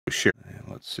share.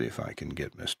 And let's see if I can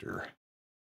get Mr.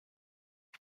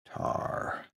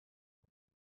 Tar.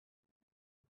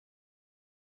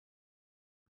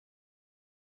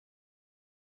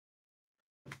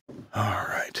 All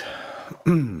right.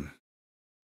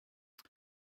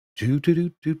 Hey,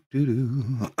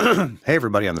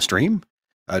 everybody on the stream.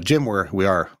 Jim, we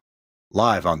are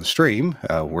live on the stream.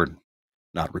 We're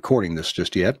not recording this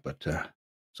just yet, but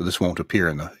so this won't appear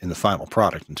in the final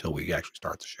product until we actually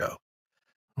start the show.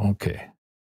 Okay.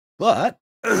 But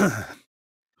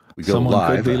we go Someone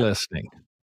live. Could be listening.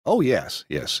 Oh, yes.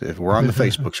 If we're on the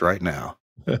Facebooks right now.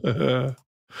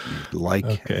 Like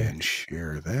okay. and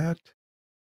share that.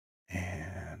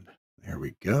 And there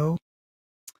we go.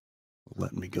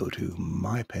 Let me go to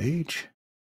my page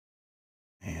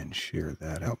and share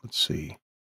that out. Let's see.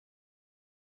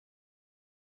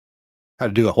 How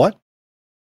to do a what?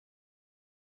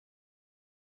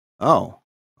 Oh,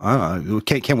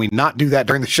 can we not do that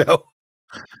during the show?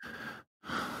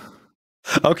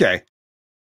 Okay.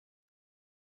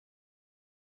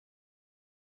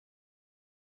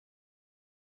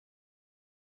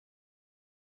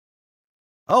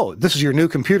 Oh, this is your new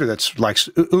computer that's like...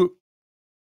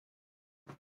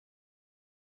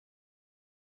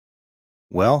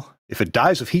 Well, if it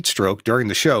dies of heat stroke during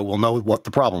the show, we'll know what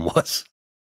the problem was.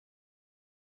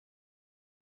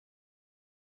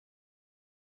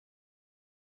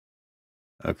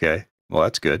 Okay. Well,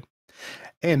 that's good.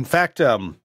 In fact,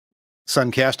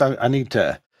 Suncast, I need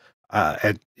to,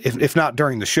 if not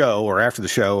during the show or after the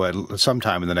show,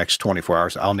 sometime in the next 24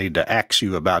 hours, I'll need to ask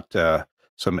you about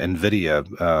some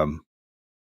NVIDIA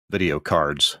video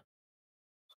cards.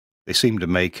 They seem to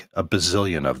make a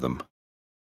bazillion of them.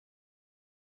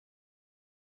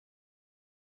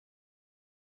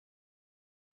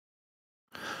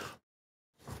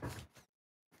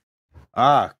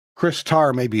 Chris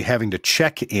Tarr may be having to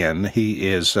check in. He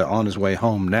is on his way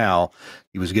home now.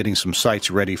 He was getting some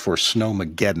sites ready for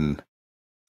Snowmageddon.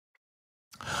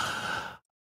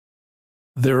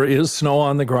 There is snow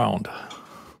on the ground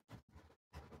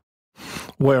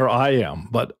where I am,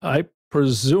 but I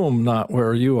presume not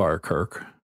where you are, Kirk.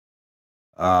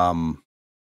 Hang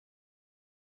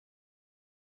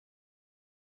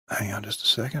on just a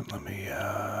second. Let me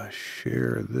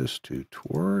share this to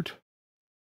Tword.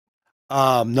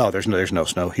 No, there's no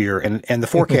snow here, and the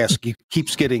forecast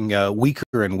keeps getting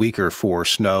weaker and weaker for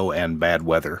snow and bad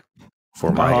weather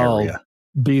for my area.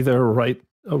 Be there right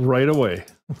away.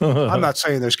 I'm not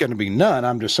saying there's going to be none.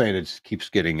 I'm just saying it keeps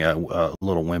getting a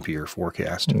little wimpier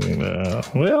forecast.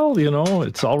 Well,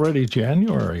 it's already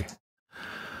January.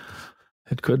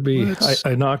 It could be.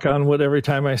 I knock on wood every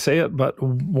time I say it, but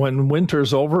when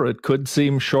winter's over, it could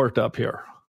seem short up here.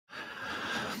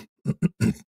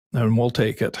 And we'll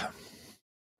take it.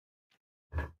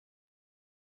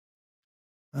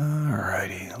 All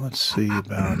righty. Let's see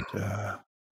about...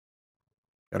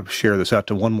 Got to share this out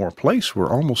to one more place. We're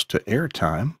almost to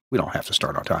airtime. We don't have to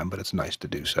start on time, but it's nice to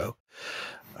do so.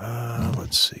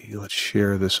 Let's see. Let's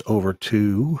share this over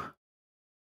to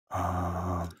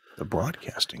the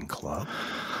Broadcasting Club.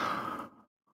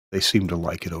 They seem to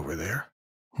like it over there.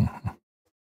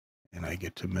 And I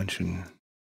get to mention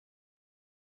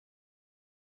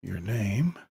your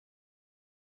name.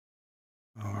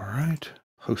 All right.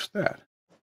 Post that.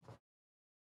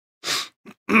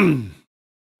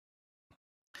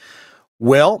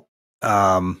 Well,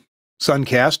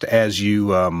 Suncast, as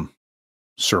you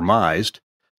surmised,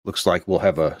 looks like we'll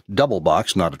have a double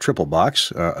box, not a triple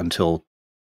box, until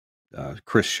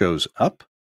Chris shows up.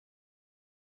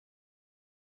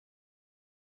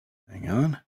 Hang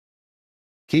on.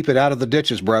 Keep it out of the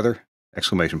ditches, brother!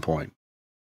 Exclamation point.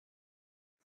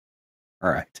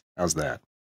 All right. How's that?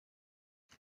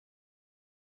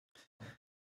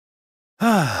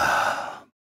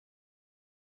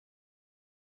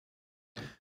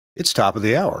 It's top of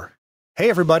the hour. Hey,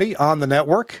 everybody on the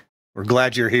network. We're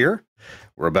glad you're here.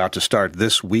 We're about to start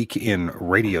This Week in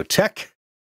Radio Tech.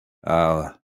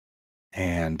 Let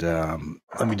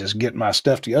me just get my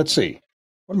stuff together. Let's see.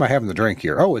 What am I having to drink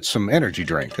here? Oh, it's some energy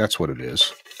drink. That's what it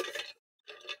is.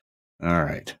 All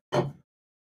right.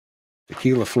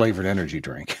 Tequila flavored energy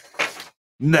drink.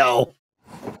 No.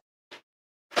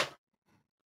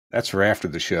 That's for after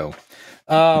the show.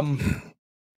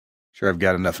 Sure, I've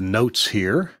got enough notes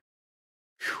here.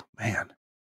 Whew, man.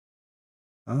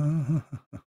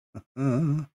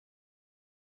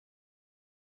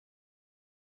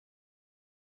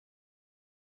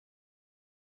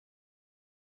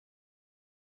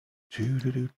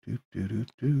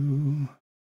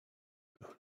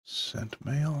 Sent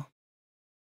mail.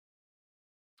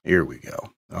 Here we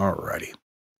go. All righty.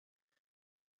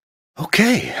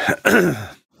 Okay.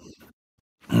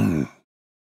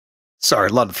 Sorry,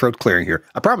 a lot of throat clearing here.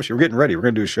 I promise you, we're getting ready. We're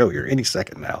going to do a show here any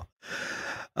second now.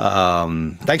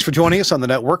 Thanks for joining us on the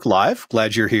network live.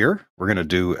 Glad you're here. We're going to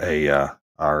do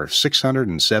our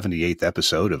 678th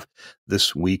episode of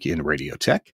This Week in Radio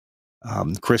Tech.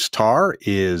 Chris Tarr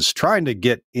is trying to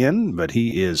get in, but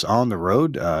he is on the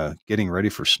road getting ready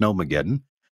for Snowmageddon.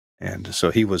 And so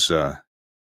he was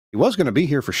going to be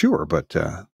here for sure, but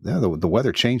the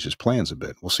weather changed his plans a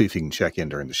bit. We'll see if he can check in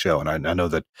during the show. And I know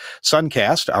that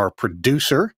Suncast, our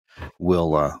producer,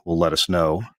 will let us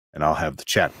know, and I'll have the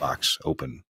chat box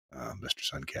open, Mr.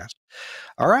 Suncast.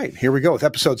 All right, here we go with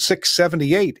episode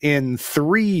 678 in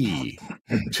 3,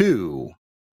 2.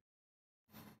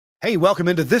 Hey, welcome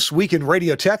into This Week in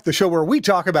Radio Tech, the show where we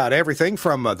talk about everything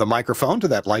from the microphone to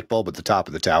that light bulb at the top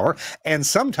of the tower, and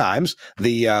sometimes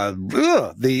the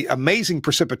amazing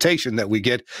precipitation that we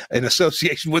get in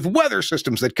association with weather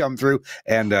systems that come through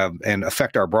and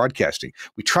affect our broadcasting.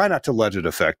 We try not to let it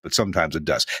affect, but sometimes it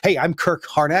does. Hey, I'm Kirk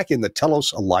Harnack in the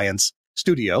Telos Alliance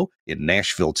studio in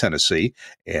Nashville, Tennessee,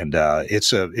 and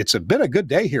it's been a good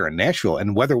day here in Nashville.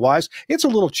 And weather-wise, it's a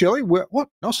little chilly. No,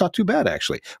 it's not too bad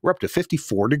actually. We're up to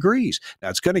 54 degrees. Now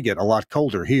it's going to get a lot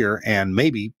colder here, and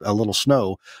maybe a little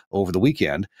snow over the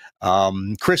weekend.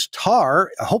 Chris Tarr,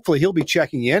 hopefully he'll be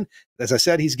checking in. As I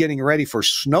said, he's getting ready for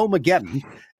Snowmageddon.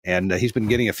 And he's been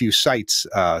getting a few sites,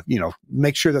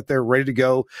 make sure that they're ready to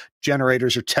go.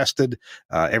 Generators are tested.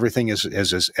 Everything is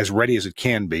as ready as it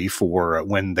can be for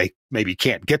when they maybe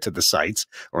can't get to the sites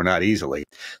or not easily.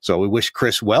 So we wish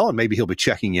Chris well, and maybe he'll be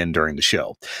checking in during the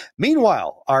show.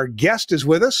 Meanwhile, our guest is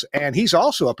with us, and he's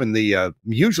also up in the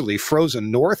usually frozen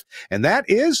north, and that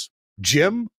is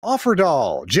Jim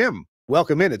Offerdahl. Jim,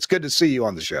 welcome in. It's good to see you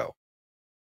on the show.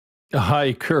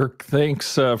 Hi, Kirk.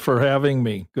 Thanks for having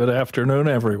me. Good afternoon,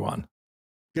 everyone.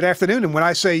 Good afternoon. And when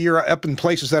I say you're up in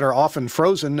places that are often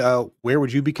frozen, where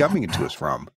would you be coming to us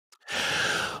from?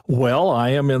 Well,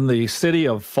 I am in the city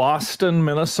of Fosston,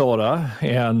 Minnesota.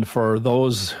 And for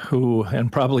those who,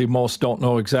 and probably most don't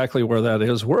know exactly where that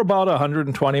is, we're about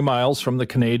 120 miles from the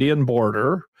Canadian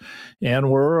border.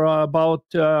 And we're about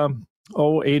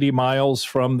 80 miles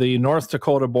from the North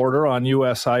Dakota border on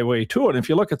U.S. Highway 2. And if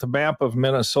you look at the map of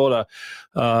Minnesota,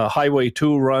 Highway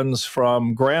 2 runs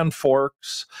from Grand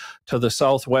Forks to the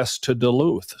southwest to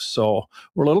Duluth. So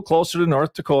we're a little closer to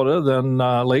North Dakota than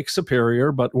Lake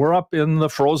Superior, but we're up in the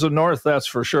frozen north, that's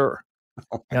for sure.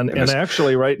 And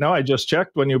actually, right now, I just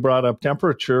checked when you brought up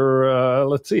temperature.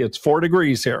 Let's see, it's 4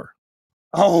 degrees here.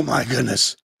 Oh, my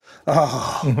goodness.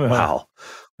 Oh, wow.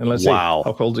 And let's see,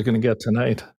 how cold is it going to get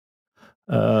tonight?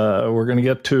 We're going to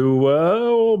get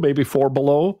to maybe 4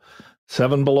 below,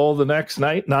 7 below the next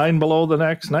night, 9 below the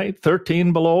next night,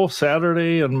 13 below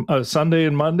Saturday and Sunday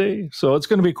and Monday. So it's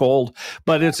going to be cold,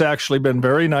 but it's actually been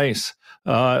very nice.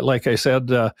 Like I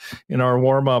said in our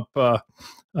warm up,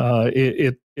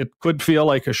 it could feel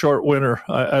like a short winter.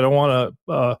 I don't want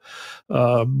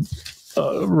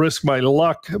to risk my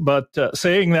luck, but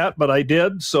saying that, but I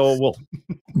did. So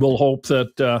we'll hope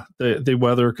that the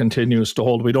weather continues to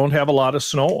hold. We don't have a lot of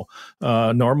snow.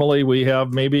 Normally we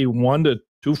have maybe 1 to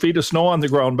 2 feet of snow on the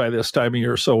ground by this time of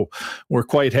year. So we're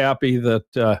quite happy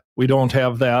that we don't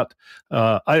have that.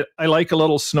 I like a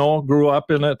little snow, grew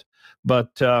up in it,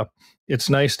 but it's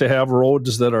nice to have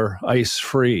roads that are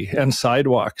ice-free and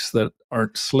sidewalks that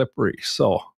aren't slippery.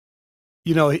 So,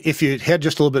 if you head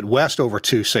just a little bit west over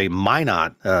to, say,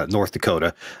 Minot, North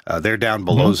Dakota, they're down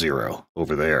below zero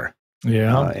over there.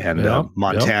 Yeah. And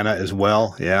Montana as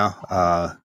well. Yeah.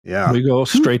 Yeah. We go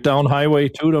straight down Highway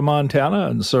 2 to Montana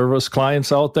and service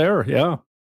clients out there. Yeah.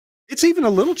 It's even a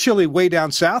little chilly way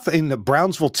down south in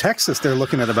Brownsville, Texas. They're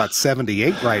looking at about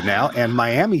 78 right now, and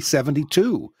Miami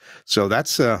 72. So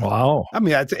that's wow. I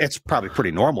mean, it's probably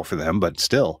pretty normal for them, but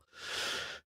still,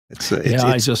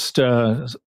 I just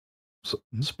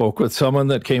spoke with someone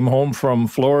that came home from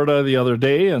Florida the other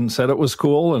day and said it was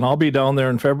cool, and I'll be down there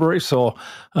in February. So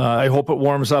I hope it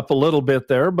warms up a little bit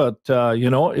there, but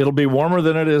it'll be warmer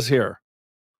than it is here.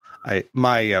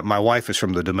 My wife is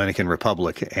from the Dominican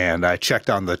Republic, and I checked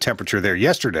on the temperature there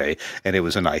yesterday, and it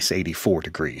was a nice 84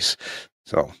 degrees.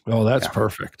 So, that's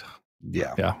perfect.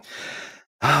 Yeah. Yeah.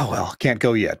 Oh, well, can't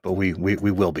go yet, but we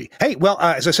will be. Hey, well,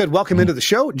 as I said, welcome into the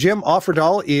show. Jim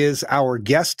Offerdahl is our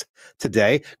guest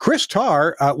today. Chris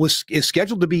Tarr is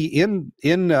scheduled to be in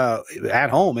at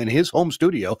home in his home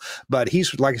studio, but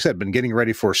he's, like I said, been getting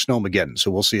ready for Snowmageddon. So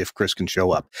we'll see if Chris can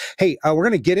show up. Hey, we're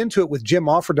going to get into it with Jim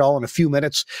Offerdahl in a few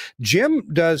minutes. Jim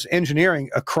does engineering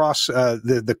across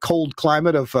the cold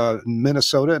climate of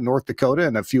Minnesota and North Dakota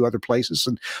and a few other places,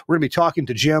 and we're going to be talking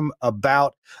to Jim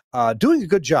about doing a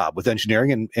good job with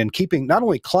engineering and keeping not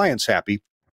only clients happy,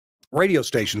 radio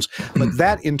stations, but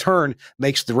that in turn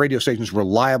makes the radio stations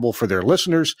reliable for their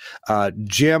listeners.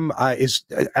 Jim I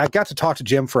got to talk to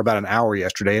Jim for about an hour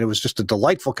yesterday, and it was just a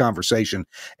delightful conversation.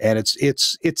 And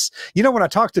it's when I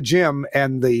talk to Jim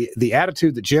and the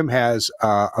attitude that Jim has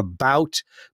about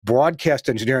broadcast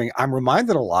engineering, I'm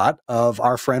reminded a lot of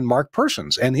our friend Mark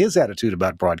Persons and his attitude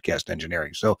about broadcast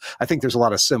engineering. So I think there's a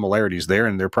lot of similarities there,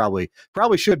 and there probably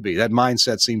should be. That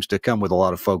mindset seems to come with a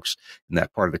lot of folks in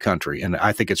that part of the country, and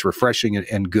I think it's refreshing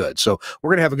and good. So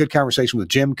we're going to have a good conversation with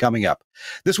Jim coming up.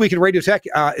 This Week in Radio Tech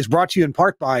is brought to you in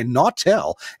part by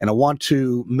Nautel, and I want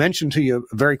to mention to you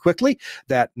very quickly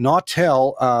that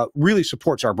Nautel really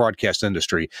supports our broadcast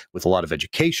industry with a lot of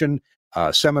education,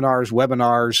 seminars,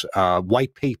 webinars,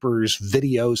 white papers,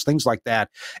 videos, things like that.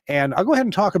 And I'll go ahead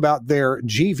and talk about their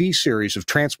GV series of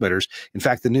transmitters. In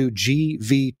fact, the new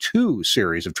GV2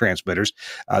 series of transmitters,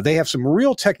 they have some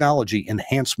real technology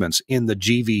enhancements in the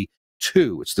GV2.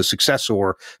 It's the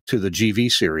successor to the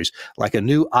GV series, like a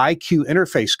new IQ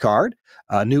interface card,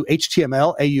 a new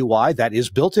HTML AUI that is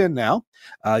built in now.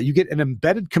 You get an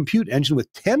embedded compute engine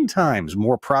with 10 times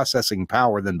more processing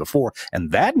power than before,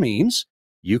 and that means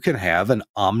you can have an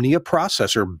Omnia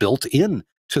processor built in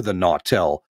to the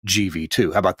Nautel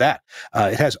GV2. How about that?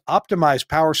 It has optimized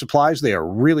power supplies. They are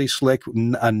really slick,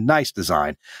 a nice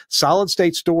design. Solid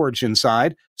state storage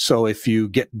inside. So if you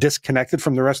get disconnected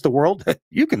from the rest of the world,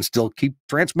 you can still keep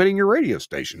transmitting your radio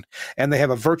station. And they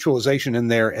have a virtualization in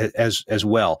there as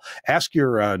well. Ask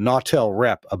your Nautel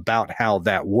rep about how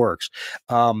that works.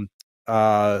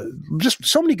 Just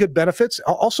so many good benefits.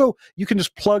 Also, you can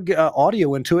just plug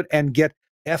audio into it and get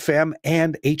FM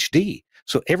and HD.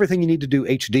 So everything you need to do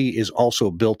HD is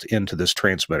also built into this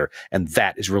transmitter, and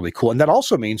that is really cool. And that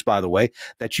also means, by the way,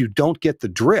 that you don't get the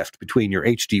drift between your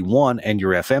HD1 and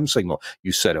your FM signal.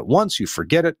 You set it once, you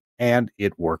forget it, and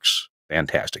it works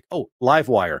fantastic. Oh,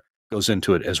 LiveWire goes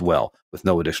into it as well with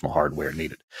no additional hardware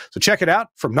needed. So check it out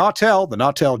from Nautel, the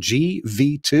Nautel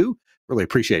GV2. Really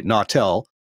appreciate Nautel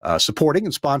supporting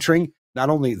and sponsoring not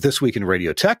only This Week in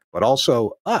Radio Tech, but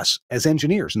also us as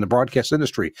engineers in the broadcast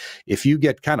industry. If you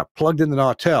get kind of plugged into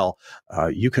Nautel,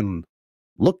 you can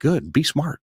look good, be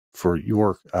smart for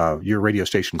your radio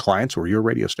station clients or your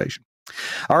radio station.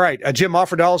 All right, Jim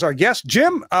Offerdahl is our guest.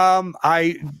 Jim, do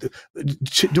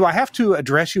I have to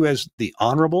address you as the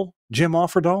Honorable Jim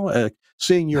Offerdahl?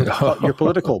 Seeing your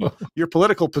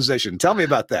political position, tell me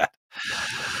about that.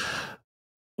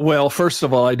 Well, first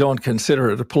of all, I don't consider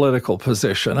it a political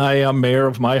position. I am mayor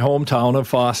of my hometown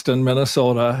of Boston,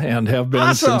 Minnesota, and have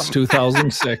been since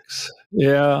 2006.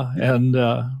 Yeah, and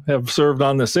have served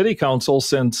on the city council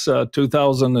since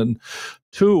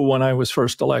 2002 when I was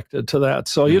first elected to that.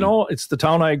 So, it's the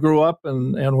town I grew up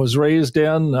and was raised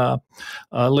in,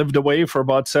 lived away for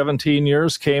about 17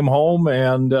 years, came home,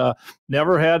 and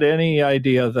never had any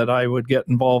idea that I would get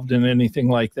involved in anything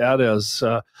like that as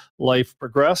life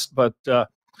progressed. But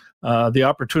the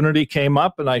opportunity came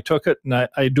up and I took it, and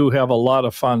I do have a lot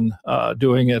of fun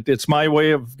doing it. It's my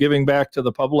way of giving back to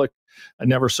the public. I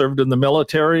never served in the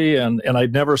military, and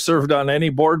I'd never served on any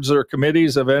boards or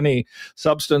committees of any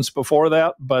substance before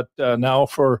that. But now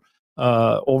for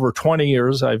over 20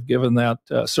 years, I've given that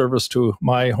service to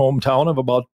my hometown of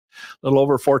about a little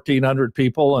over 1,400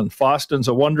 people. And Boston's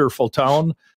a wonderful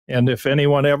town. And if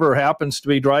anyone ever happens to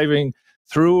be driving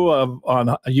through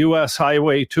on U.S.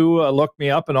 Highway 2, look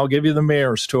me up and I'll give you the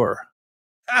mayor's tour.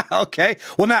 Okay.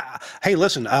 Well, now, hey,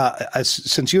 listen,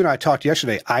 since you and I talked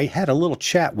yesterday, I had a little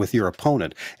chat with your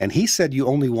opponent, and he said you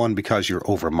only won because you're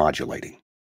overmodulating.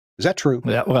 Is that true?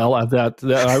 Yeah, well, that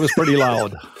I was pretty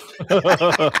loud.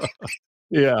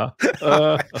 Yeah.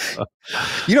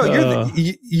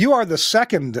 You are the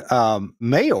second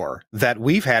mayor that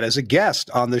we've had as a guest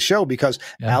on the show, because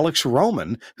Alex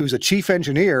Roman, who's a chief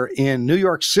engineer in New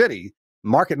York City,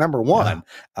 market number one,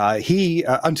 he,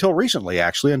 until recently,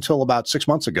 actually, until about 6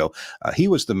 months ago, he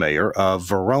was the mayor of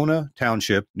Verona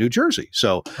Township, New Jersey.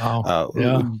 So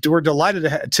we're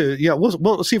delighted to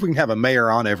we'll see if we can have a mayor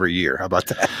on every year. How about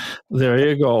that? There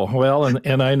you go. Well,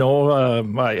 and I know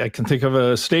I can think of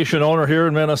a station owner here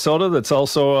in Minnesota that's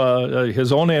also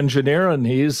his own engineer, and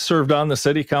he's served on the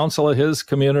city council of his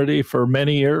community for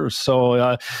many years. So,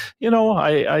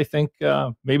 I think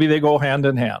maybe they go hand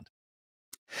in hand.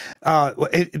 I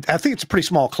think it's a pretty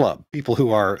small club, people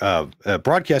who are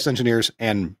broadcast engineers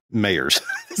and mayors.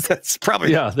 That's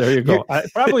probably... Yeah, there you go.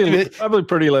 Probably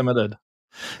pretty limited.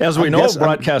 As we know,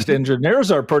 broadcast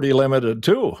engineers are pretty limited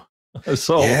too.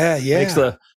 So makes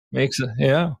it.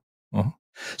 Uh-huh.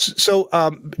 So,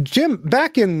 Jim,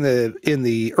 back in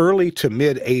the early to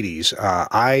mid 80s,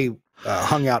 I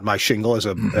hung out my shingle as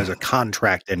a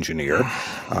contract engineer.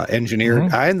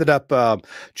 Engineered. I ended up,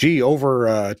 over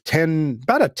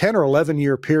about a 10 or 11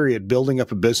 year period building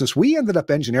up a business. We ended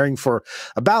up engineering for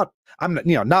about,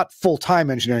 not full-time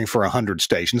engineering for 100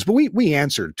 stations, but we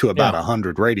answered to about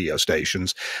 100 radio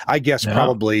stations. I guess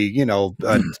probably,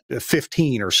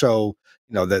 15 or so,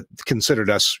 that considered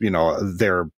us,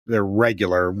 their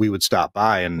regular, we would stop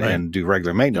by and do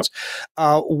regular maintenance.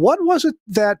 What was it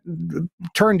that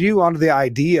turned you onto the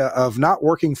idea of not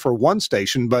working for one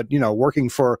station, but, working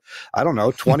for, I don't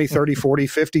know, 20, 30, 40,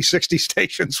 50, 60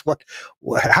 stations?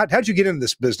 How'd you get into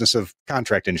this business of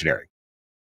contract engineering?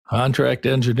 Contract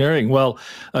engineering. Well,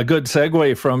 a good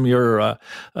segue from your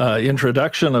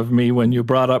introduction of me when you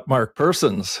brought up Mark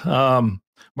Persons.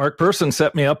 Mark Person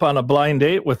set me up on a blind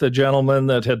date with a gentleman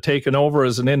that had taken over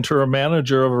as an interim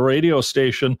manager of a radio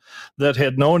station that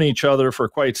had known each other for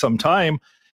quite some time.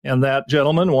 And that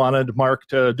gentleman wanted Mark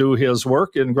to do his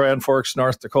work in Grand Forks,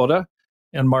 North Dakota.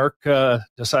 And Mark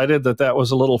decided that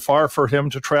was a little far for him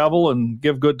to travel and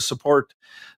give good support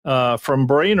from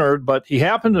Brainerd. But he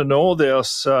happened to know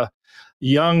this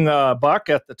young buck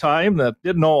at the time that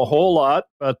didn't know a whole lot,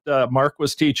 but Mark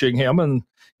was teaching him, and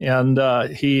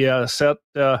he set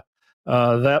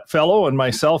that fellow and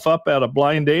myself up at a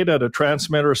blind date at a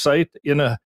transmitter site in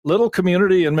a little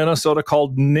community in Minnesota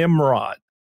called Nimrod.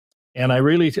 And I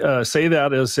really say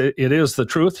that as it is the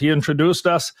truth. He introduced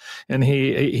us, and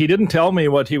he didn't tell me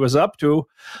what he was up to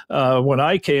when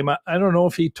I came. I don't know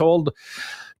if he told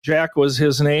Jack was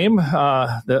his name,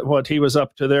 that what he was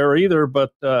up to there either,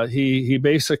 but he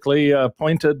basically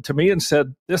pointed to me and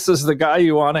said, "This is the guy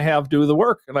you want to have do the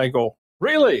work." And I go,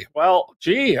 "Really? Well,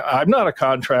 gee, I'm not a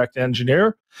contract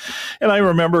engineer." And I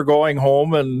remember going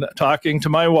home and talking to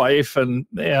my wife and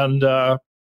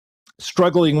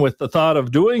struggling with the thought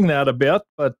of doing that a bit,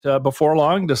 but before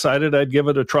long decided I'd give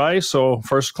it a try. So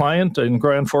first client in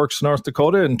Grand Forks, North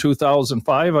Dakota in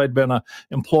 2005. I'd been an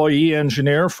employee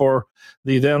engineer for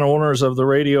the then owners of the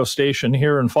radio station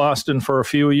here in Foston for a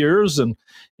few years, and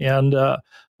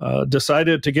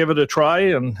decided to give it a try,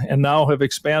 and now have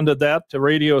expanded that to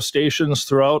radio stations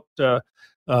throughout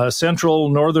central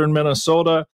northern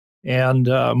Minnesota and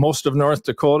most of North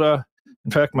Dakota. In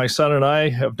fact, my son and I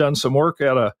have done some work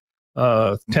at a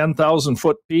 10,000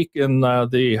 foot peak in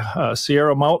the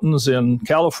Sierra Mountains in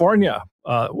California.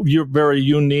 Very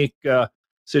unique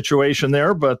situation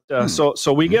there, but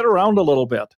so we get around a little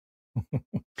bit.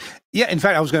 Yeah, in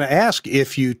fact, I was going to ask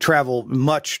if you travel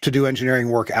much to do engineering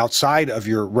work outside of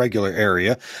your regular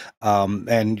area,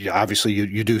 and obviously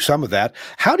you do some of that.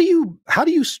 How do you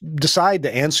decide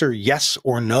to answer yes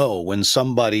or no when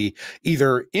somebody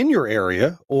either in your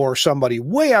area or somebody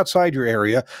way outside your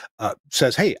area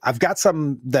says, "Hey, I've got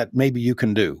something that maybe you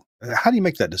can do"? How do you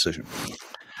make that decision?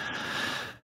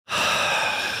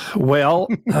 Well,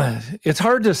 it's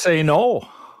hard to say no.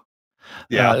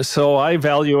 Yeah. So I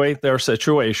evaluate their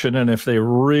situation, and if they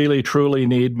really truly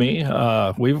need me,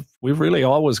 we've really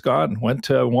always went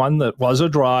to one that was a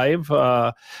drive,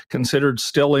 considered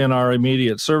still in our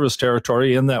immediate service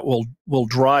territory, in that we'll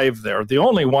drive there. The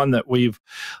only one that we've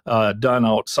done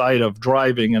outside of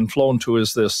driving and flown to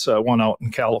is this one out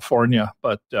in California,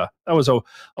 but that was a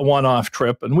one-off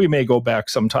trip, and we may go back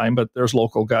sometime, but there's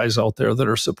local guys out there that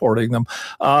are supporting them.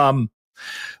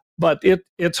 But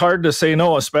it's hard to say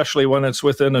no, especially when it's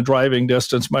within a driving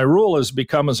distance. My rule has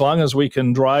become, as long as we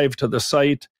can drive to the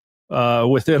site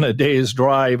within a day's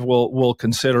drive, we'll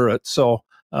consider it. So,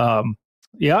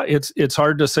 yeah, it's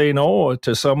hard to say no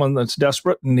to someone that's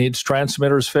desperate and needs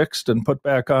transmitters fixed and put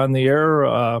back on the air,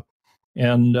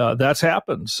 and that's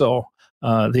happened. So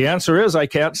the answer is I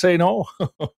can't say no.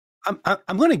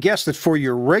 I'm going to guess that for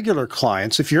your regular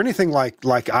clients, if you're anything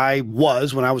like I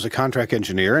was when I was a contract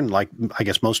engineer, and like I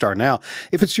guess most are now,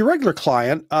 if it's your regular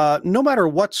client, no matter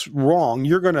what's wrong,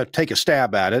 you're going to take a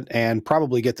stab at it and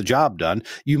probably get the job done.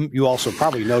 You also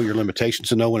probably know your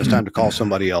limitations and know when it's time to call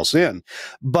somebody else in.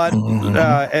 But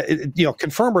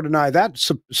confirm or deny that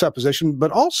supposition,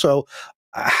 but also,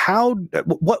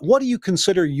 what do you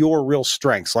consider your real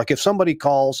strengths? Like if somebody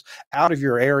calls out of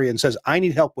your area and says, "I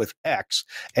need help with X,"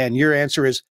 and your answer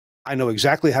is, "I know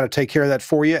exactly how to take care of that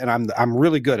for you, and I'm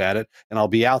really good at it, and I'll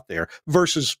be out there,"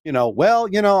 versus,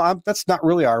 that's not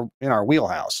really in our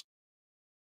wheelhouse.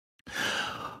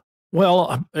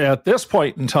 Well, at this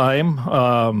point in time,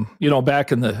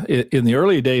 back in the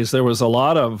early days, there was a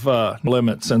lot of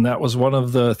limits, and that was one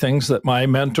of the things that my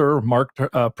mentor, Mark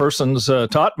Persons,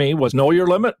 taught me was know your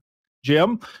limit.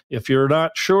 Jim, if you're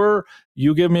not sure,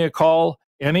 you give me a call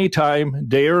anytime,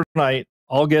 day or night.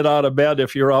 I'll get out of bed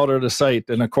if you're out of the sight.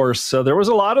 And of course, there was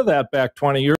a lot of that back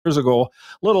 20 years ago,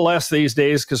 a little less these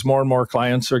days because more and more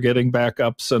clients are getting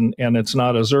backups and it's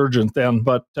not as urgent then.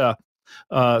 But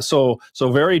so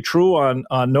very true on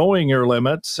knowing your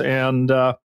limits. And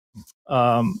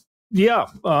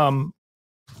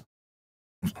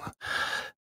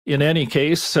in any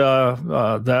case,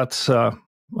 that's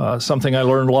something I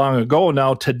learned long ago.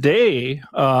 Now, today,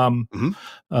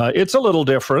 it's a little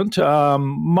different.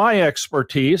 My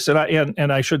expertise,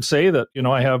 and I should say that,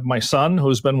 I have my son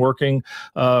who's been working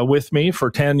with me for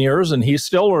 10 years, and he's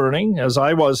still learning, as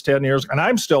I was 10 years, and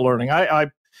I'm still learning.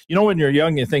 When you're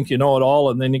young, you think you know it all,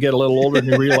 and then you get a little older and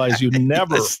you realize you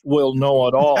never will know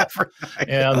it all.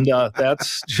 And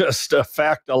that's just a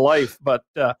fact of life. But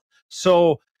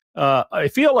I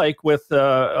feel like with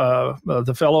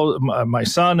the fellow, my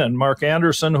son and Mark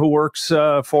Anderson, who works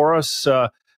for us,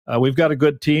 we've got a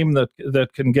good team that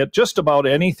can get just about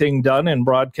anything done in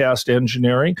broadcast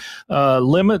engineering.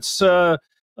 Limits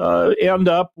end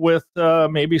up with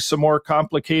maybe some more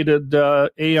complicated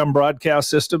AM broadcast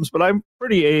systems, but I'm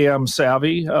pretty AM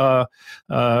savvy.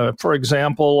 For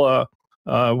example,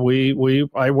 I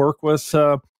work with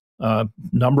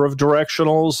number of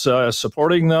directionals,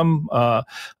 supporting them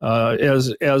as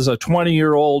a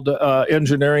 20-year-old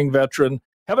engineering veteran.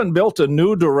 Haven't built a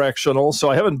new directional, so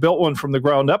I haven't built one from the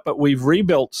ground up, but we've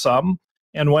rebuilt some.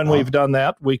 And when we've done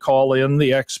that, we call in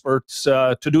the experts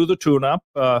to do the tune-up.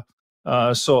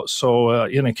 So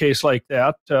in a case like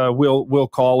that, we'll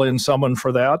call in someone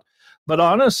for that. But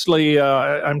honestly,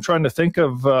 I'm trying to think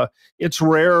of. It's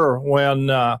rare when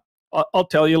I'll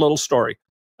tell you a little story.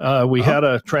 We had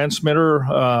a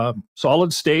transmitter,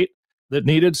 solid state, that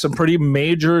needed some pretty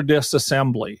major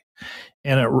disassembly,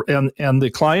 and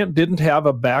the client didn't have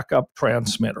a backup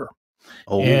transmitter.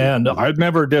 And I'd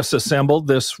never disassembled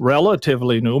this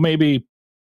relatively new, maybe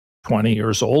 20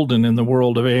 years old, and in the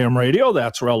world of AM radio,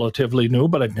 that's relatively new,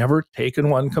 but I'd never taken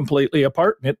one completely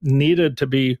apart, and it needed to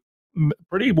be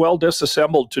pretty well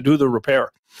disassembled to do the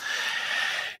repair.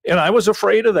 And I was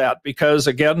afraid of that because,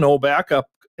 again, no backup.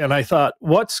 And I thought,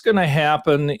 what's going to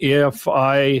happen if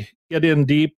I get in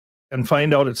deep and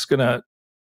find out it's going to...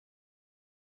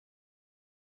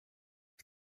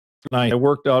 I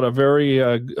worked out a very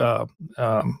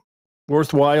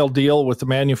worthwhile deal with the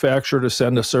manufacturer to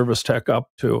send a service tech up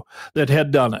to that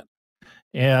had done it.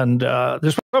 And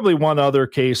there's probably one other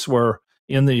case where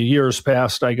in the years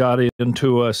past, I got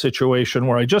into a situation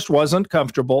where I just wasn't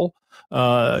comfortable,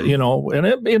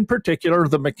 and in particular,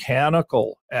 the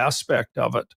mechanical aspect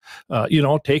of it,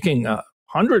 taking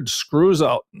 100 screws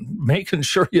out, making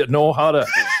sure you know how to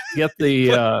get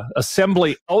the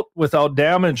assembly out without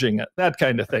damaging it, that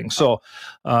kind of thing. So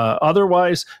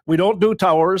otherwise, we don't do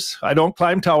towers. I don't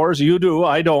climb towers. You do.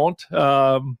 I don't.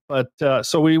 But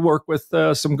so we work with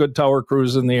some good tower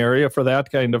crews in the area for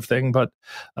that kind of thing. But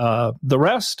the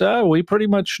rest, we pretty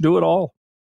much do it all.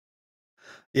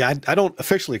 Yeah, I don't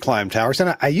officially climb towers,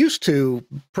 and I used to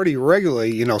pretty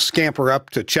regularly, scamper up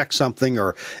to check something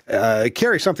or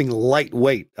carry something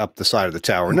lightweight up the side of the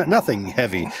tower. Nothing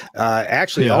heavy.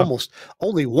 Actually, almost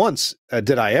only once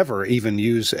did I ever even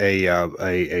use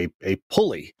a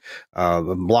pulley,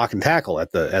 block and tackle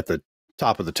at the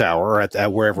top of the tower or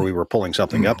at wherever we were pulling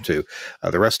something up to.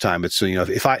 The rest of the time, it's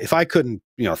if I couldn't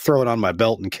throw it on my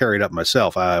belt and carry it up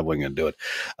myself, I wasn't going to do it.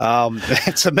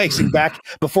 It's amazing. Back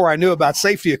before I knew about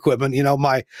safety equipment,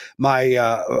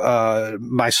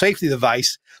 my safety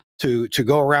device to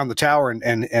go around the tower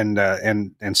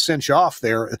and cinch off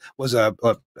there was a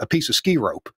piece of ski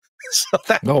rope. So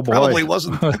that probably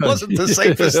wasn't the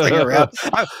safest thing around.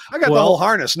 I got the whole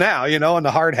harness now, and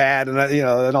the hard hat and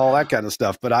and all that kind of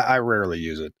stuff, but I rarely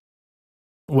use it.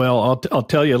 Well, I'll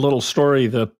tell you a little story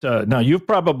that now you've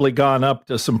probably gone up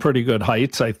to some pretty good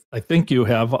heights. I think you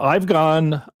have. I've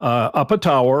gone up a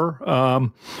tower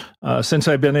since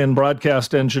I've been in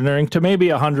broadcast engineering to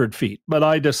maybe 100 feet, but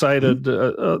I decided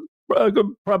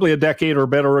probably a decade or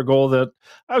better ago that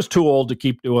I was too old to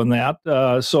keep doing that.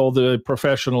 So the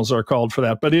professionals are called for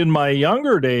that. But in my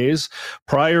younger days,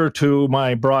 prior to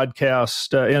my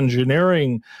broadcast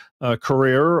engineering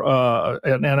career,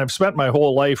 and I've spent my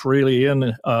whole life really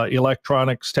in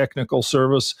electronics, technical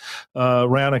service,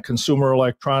 ran a consumer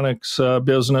electronics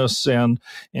business and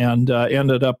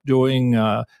ended up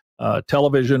doing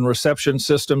television reception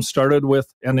systems, started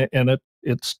with, and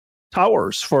it's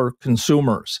towers for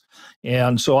consumers.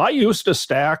 And so I used to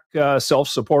stack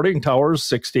self-supporting towers,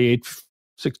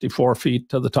 64 feet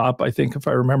to the top, I think, if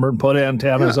I remember, and put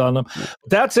antennas on them.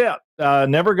 That's it.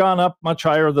 Never gone up much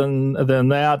higher than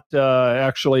that,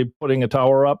 actually putting a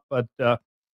tower up. But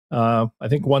I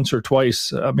think once or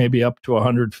twice, maybe up to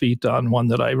 100 feet on one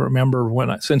that I remember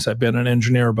since I've been an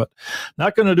engineer, but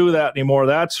not going to do that anymore.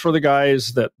 That's for the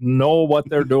guys that know what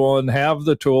they're doing, have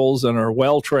the tools, and are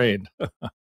well trained.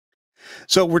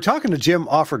 So we're talking to Jim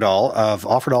Offerdahl of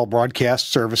Offerdahl Broadcast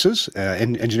Services,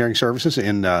 engineering services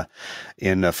in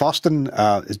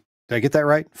Foston. Did I get that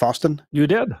right? Foston? You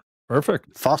did.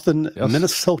 Perfect. Foston, yes.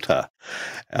 Minnesota.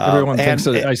 Everyone thinks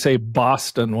that I say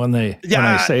Boston when I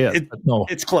say it. But no,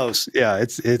 it's close. Yeah,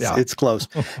 it's close.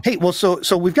 Hey, well,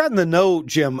 so we've gotten to know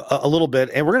Jim a little bit,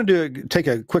 and we're going to take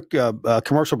a quick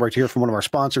commercial break here from one of our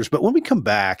sponsors. But when we come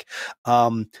back,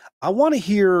 I want to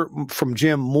hear from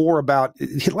Jim more about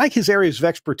his areas of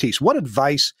expertise. What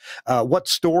advice, what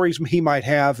stories he might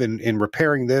have in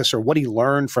repairing this, or what he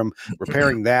learned from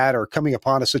repairing that, or coming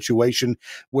upon a situation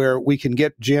where we can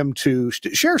get Jim to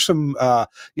share some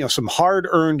some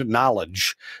hard-earned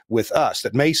knowledge with us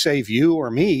that may save you or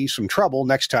me some trouble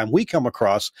next time we come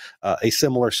across a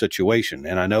similar situation.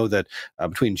 And I know that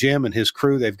between Jim and his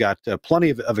crew, they've got plenty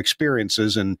of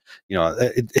experiences, and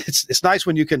it's nice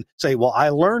when you can say, well, I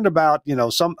learned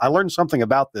something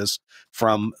about this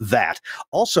from that.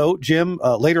 Also, Jim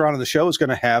later on in the show is going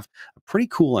to have a pretty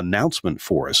cool announcement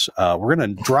for us. We're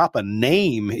going to drop a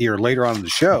name here later on in the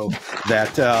show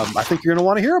that I think you're going to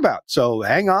want to hear about. So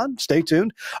hang on, stay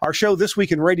tuned. Our show This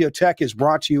Week in Radio Tech is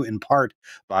brought to you in part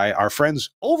by our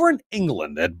friends over in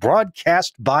England at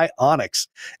Broadcast Bionics.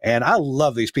 And I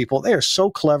love these people. They are so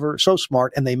clever, so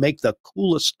smart, and they make the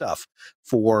coolest stuff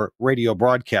for radio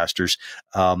broadcasters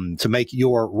to make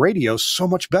your radio so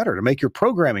much better, to make your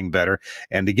programming better,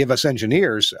 and to give us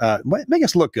engineers, make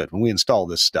us look good when we install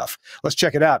this stuff. Let's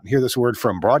check it out and hear this word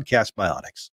from Broadcast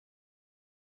Bionics.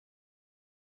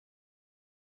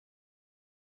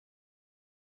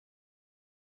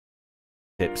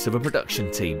 Tips of a production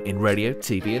team in radio,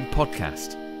 TV, and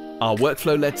podcast. Our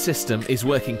workflow-led system is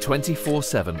working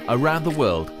 24/7 around the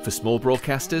world for small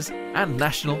broadcasters and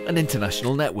national and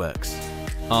international networks.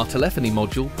 Our telephony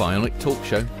module, Bionic Talk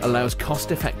Show, allows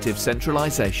cost-effective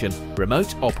centralization,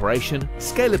 remote operation,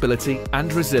 scalability,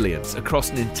 and resilience across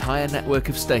an entire network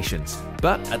of stations,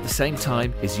 but at the same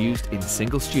time is used in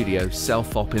single-studio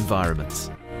self-op environments.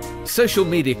 Social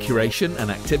media curation and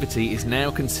activity is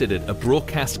now considered a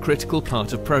broadcast-critical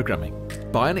part of programming.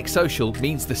 Bionic Social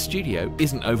means the studio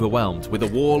isn't overwhelmed with a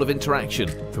wall of interaction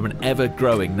from an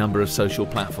ever-growing number of social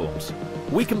platforms.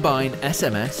 We combine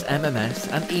SMS, MMS,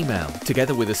 and email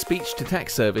together with a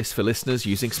speech-to-text service for listeners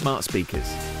using smart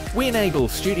speakers. We enable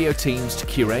studio teams to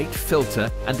curate,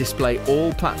 filter, and display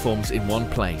all platforms in one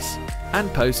place,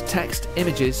 and post text,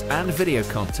 images, and video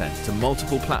content to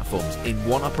multiple platforms in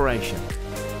one operation.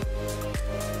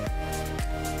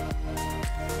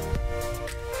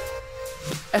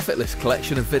 Effortless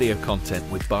collection of video content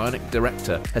with Bionic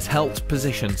Director has helped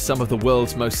position some of the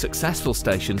world's most successful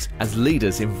stations as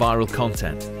leaders in viral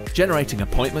content, generating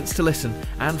appointments to listen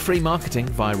and free marketing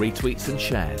via retweets and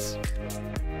shares.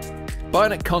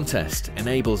 Bionic Contest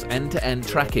enables end-to-end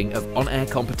tracking of on-air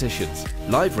competitions,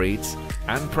 live reads,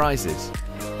 and prizes.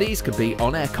 These could be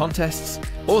on-air contests,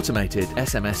 automated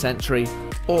SMS entry,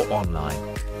 or online.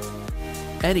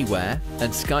 Anywhere,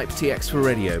 and Skype TX for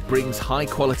Radio brings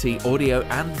high-quality audio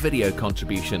and video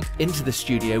contribution into the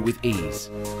studio with ease.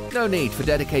 No need for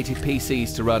dedicated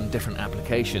PCs to run different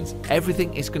applications.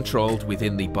 Everything is controlled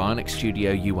within the Bionic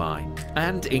Studio UI,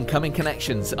 and incoming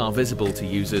connections are visible to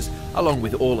users along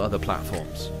with all other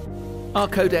platforms. Our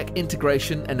codec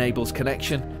integration enables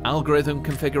connection, algorithm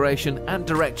configuration, and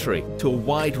directory to a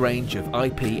wide range of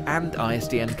IP and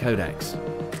ISDN codecs.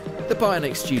 The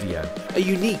Bionic Studio, a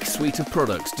unique suite of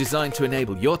products designed to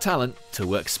enable your talent to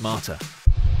work smarter.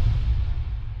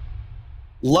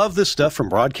 Love this stuff from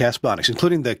Broadcast Bionics,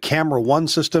 including the Camera One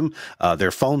system,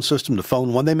 their phone system, the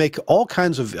Phone One. They make all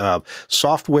kinds of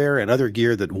software and other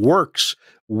gear that works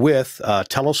with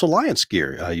Telos Alliance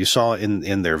gear. You saw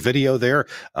in their video there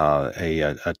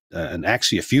an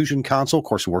Axia Fusion console. Of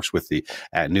course, it works with the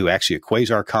new Axia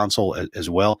Quasar console as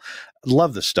well.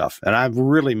 Love this stuff, and I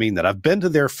really mean that. I've been to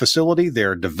their facility,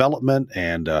 their development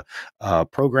and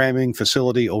programming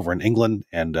facility over in England,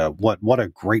 and what a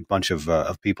great bunch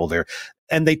of people there.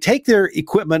 And they take their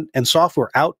equipment and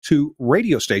software out to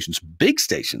radio stations, big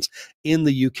stations in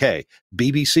the UK,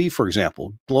 BBC, for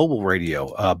example, Global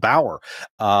Radio, Bauer,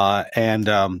 and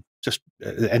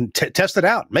test it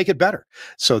out, make it better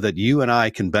so that you and I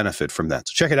can benefit from that.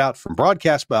 So check it out from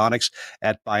Broadcast Bionics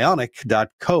at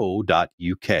bionic.co.uk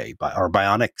or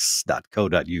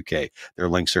bionics.co.uk. Their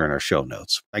links are in our show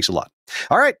notes. Thanks a lot.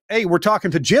 All right. Hey, we're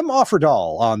talking to Jim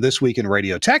Offerdahl on This Week in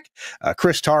Radio Tech.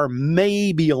 Chris Tarr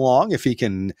may be along if he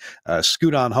can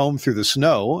scoot on home through the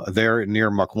snow there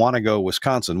near Mukwonago,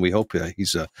 Wisconsin. We hope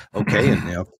he's okay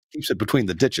and keeps it between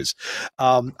the ditches.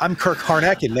 I'm Kirk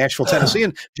Harnack in Nashville, Tennessee,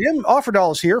 and Jim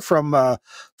Offerdahl is here from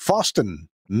Foston,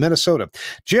 Minnesota.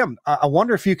 Jim, I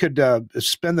wonder if you could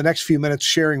spend the next few minutes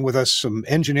sharing with us some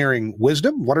engineering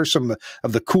wisdom. What are some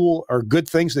of the cool or good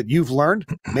things that you've learned?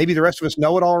 Maybe the rest of us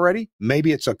know it already.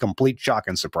 Maybe it's a complete shock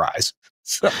and surprise.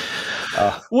 So,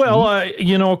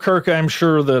 Kirk, I'm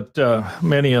sure that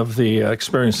many of the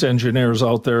experienced engineers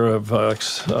out there have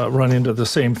run into the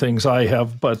same things I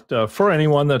have. But for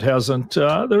anyone that hasn't,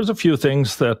 there's a few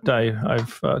things that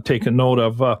I've taken note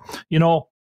of.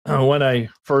 When I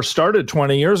first started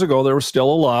 20 years ago, there was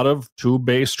still a lot of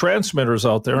tube-based transmitters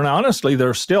out there. And honestly,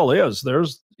 there still is.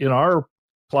 There's, in our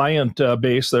client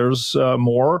base, there's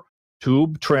more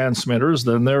tube transmitters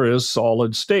than there is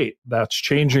solid state. That's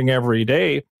changing every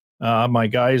day. My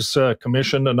guys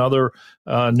commissioned another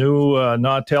new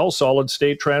Nautel solid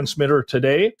state transmitter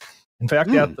today. In fact,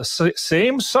 at the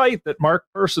same site that Mark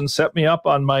Person set me up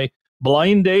on my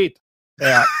blind date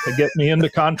to get me into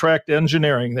contract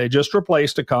engineering. They just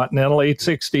replaced a Continental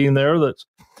 816 there that's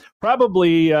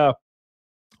probably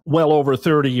well over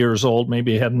 30 years old,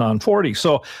 maybe heading on 40.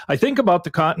 So I think about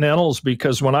the Continentals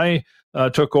because when I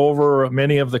took over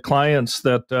many of the clients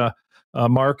that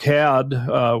Mark had,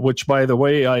 which, by the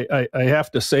way, I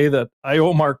have to say that I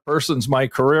owe Mark Persons my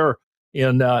career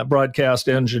in broadcast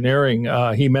engineering.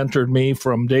 He mentored me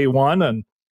from day one,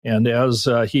 and as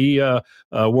he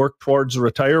worked towards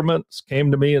retirement,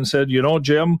 came to me and said,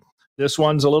 Jim, this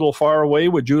one's a little far away.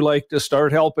 Would you like to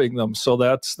start helping them? So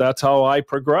that's how I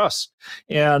progressed.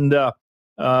 And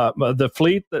the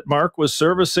fleet that Mark was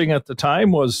servicing at the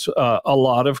time was a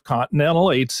lot of Continental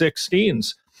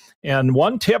 816s. And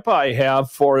one tip I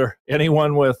have for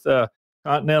anyone with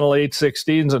Continental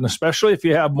 816s, and especially if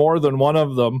you have more than one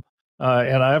of them,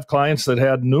 and I have clients that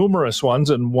had numerous ones,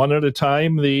 and one at a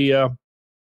time, the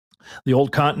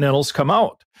old Continentals come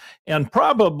out and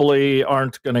probably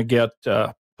aren't going to get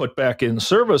put back in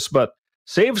service, but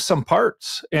save some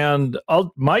parts. And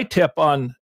my tip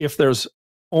on if there's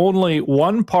only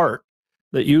one part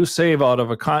that you save out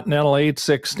of a Continental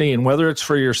 816, whether it's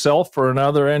for yourself or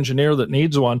another engineer that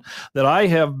needs one, that I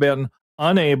have been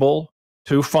unable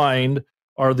to find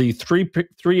are the 3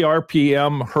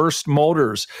 RPM Hurst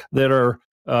motors that are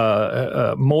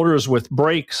motors with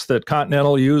brakes that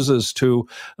Continental uses to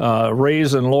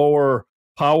raise and lower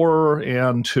power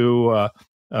and to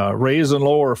raise and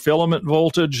lower filament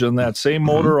voltage. And that same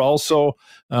motor also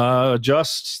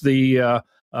adjusts the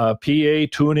PA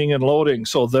tuning and loading.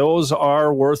 So those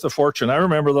are worth a fortune. I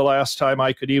remember the last time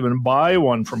I could even buy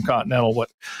one from Continental.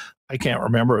 I can't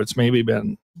remember. It's maybe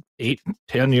been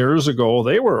 8-10 years ago.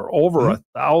 They were over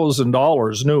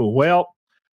 $1,000 new. Well,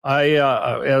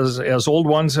 as old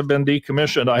ones have been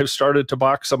decommissioned, I've started to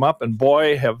box them up, and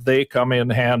boy, have they come in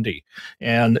handy.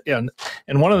 And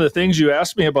one of the things you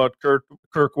asked me about,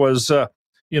 Kirk, was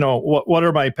what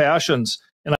are my passions?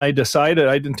 And I decided,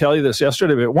 I didn't tell you this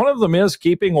yesterday, but one of them is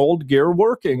keeping old gear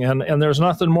working. And there's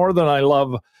nothing more than I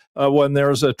love when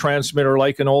there's a transmitter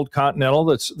like an old Continental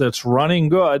that's running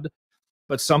good,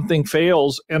 but something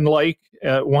fails, and like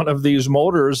one of these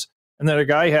motors, and then a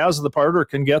guy has the part or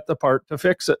can get the part to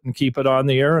fix it and keep it on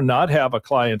the air and not have a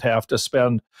client have to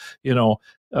spend,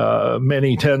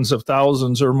 many tens of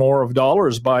thousands or more of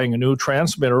dollars buying a new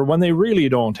transmitter when they really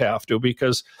don't have to,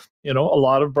 because, a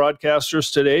lot of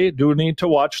broadcasters today do need to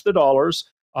watch the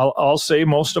dollars. I'll say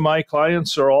most of my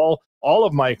clients are all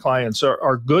of my clients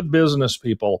are good business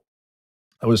people.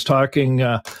 I was talking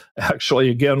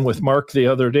actually again with Mark the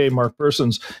other day, Mark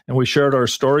Persons, and we shared our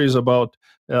stories about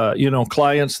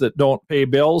clients that don't pay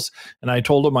bills. And I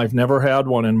told him I've never had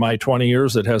one in my 20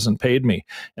 years that hasn't paid me.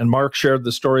 And Mark shared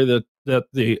the story that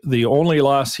the only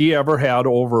loss he ever had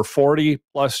over 40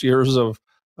 plus years of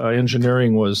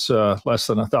engineering was less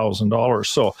than $1,000.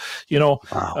 So,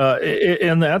 wow.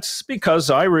 And that's because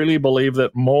I really believe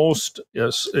that most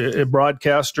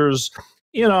broadcasters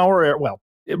in our,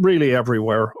 really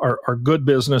everywhere are good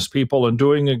business people and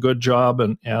doing a good job.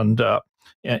 And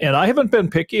I haven't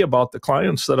been picky about the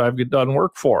clients that I've done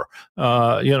work for,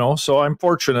 so I'm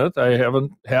fortunate. I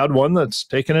haven't had one that's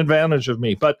taken advantage of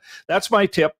me, but that's my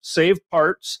tip. Save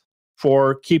parts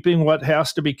for keeping what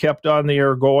has to be kept on the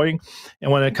air going.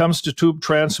 And when it comes to tube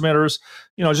transmitters,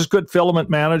 just good filament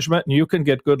management, and you can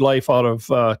get good life out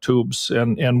of tubes.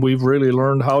 And we've really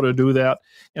learned how to do that.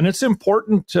 And it's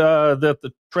important that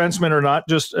the transmitter, not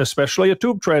just, especially a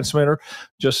tube transmitter,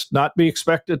 just not be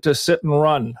expected to sit and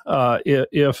run.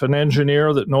 If an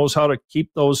engineer that knows how to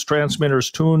keep those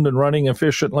transmitters tuned and running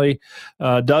efficiently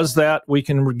does that, we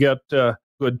can get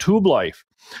good tube life.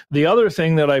 The other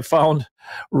thing that I found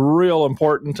real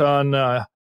important on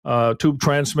tube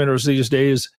transmitters these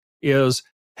days is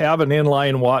have an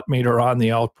inline watt meter on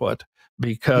the output,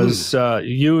 because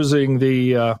using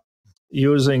the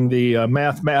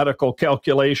mathematical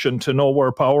calculation to know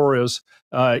where power is,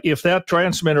 if that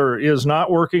transmitter is not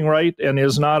working right and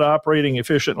is not operating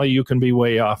efficiently, you can be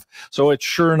way off. So it's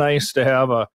sure nice to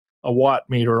have a watt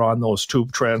meter on those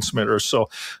tube transmitters. So,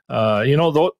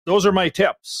 those are my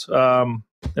tips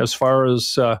as far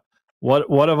as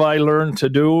what have I learned to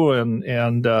do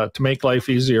and to make life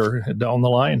easier down the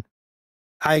line.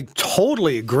 I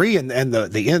totally agree. And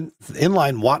the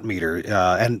inline watt meter,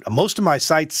 and most of my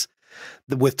sites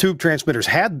with tube transmitters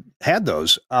had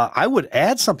those. I would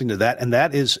add something to that, and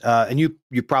that is, and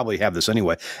you probably have this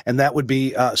anyway, and that would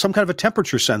be some kind of a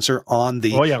temperature sensor on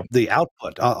the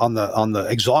output, on the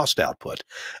exhaust output.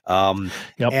 And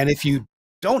if you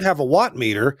don't have a watt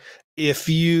meter, if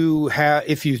you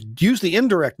use the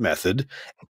indirect method,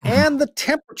 and the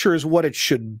temperature is what it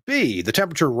should be, the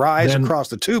temperature rise across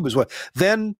the tube is what,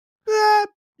 then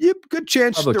you good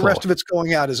chance the rest of it's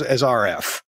going out as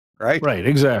RF. Right,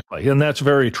 exactly. And that's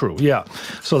very true. Yeah.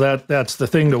 So that's the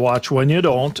thing to watch when you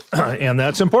don't. And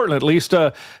that's important. At least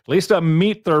a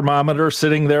meat thermometer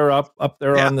sitting there up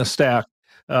there on the stack.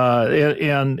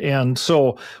 And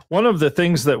so one of the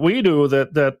things that we do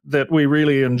that we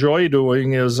really enjoy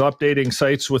doing is updating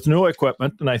sites with new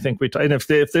equipment. And I think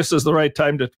if this is the right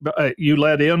time to, you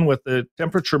led in with the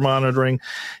temperature monitoring,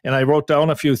 and I wrote down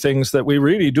a few things that we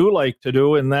really do like to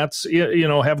do. And that's,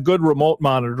 have good remote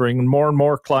monitoring, and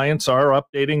more clients are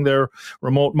updating their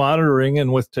remote monitoring.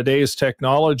 And with today's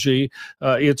technology,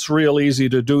 it's real easy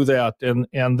to do that.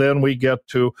 And then we get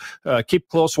to keep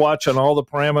close watch on all the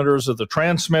parameters of the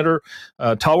transmitter,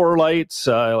 tower lights,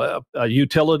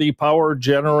 utility power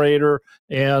generator,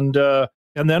 and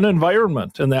then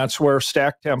environment. And that's where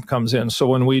stack temp comes in. So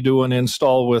when we do an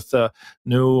install with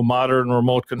new modern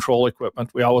remote control equipment,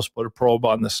 we always put a probe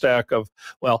on the stack of,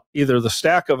 either the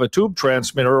stack of a tube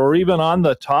transmitter or even on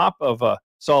the top of a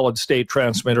solid state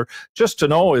transmitter, just to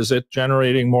know, is it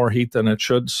generating more heat than it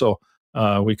should? So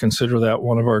we consider that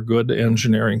one of our good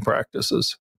engineering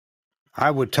practices. I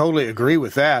would totally agree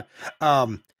with that.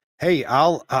 Hey,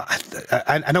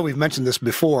 I know we've mentioned this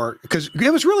before, because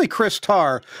it was really Chris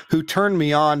Tarr who turned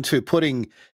me on to putting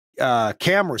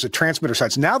cameras at transmitter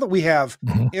sites. Now that we have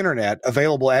internet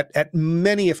available at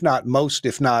many, if not most,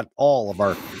 if not all of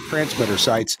our transmitter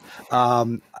sites,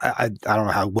 I don't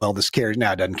know how well this carries.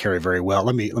 Now it doesn't carry very well.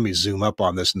 Let me zoom up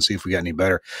on this and see if we got any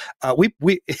better. We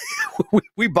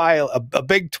buy a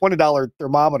big $20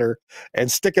 thermometer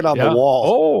and stick it on the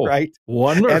wall, right?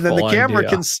 Wonderful. And then the camera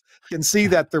can see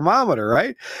that thermometer,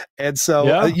 right? And so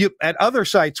at other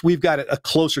sites we've got it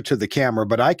closer to the camera,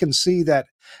 but I can see that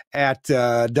at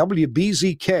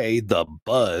WBZK, the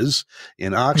Buzz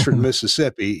in Oxford,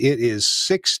 Mississippi, it is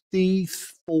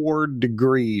 64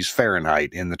 degrees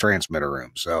Fahrenheit in the transmitter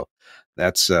room. So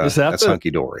that's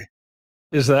hunky dory.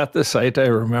 Is that the site I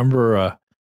remember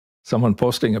someone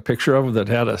posting a picture of that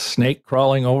had a snake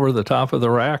crawling over the top of the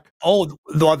rack? Oh,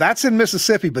 well, that's in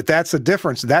Mississippi, but that's a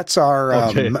difference. That's our,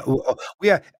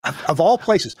 of all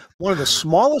places, one of the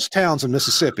smallest towns in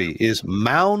Mississippi is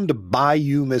Mound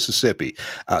Bayou, Mississippi.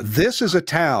 This is a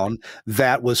town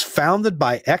that was founded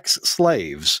by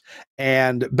ex-slaves,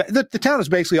 and the town is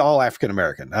basically all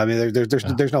African-American. I mean,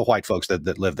 there's no white folks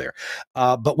that live there.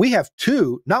 But we have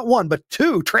not one, but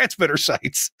two transmitter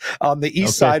sites on the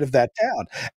east side of that town.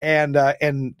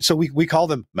 And so we call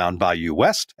them Mound Bayou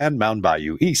West and Mound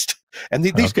Bayou East. And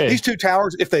these two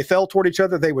towers, if they fell toward each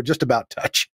other, they would just about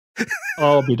touch.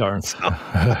 I'll be darned. So,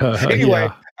 anyway,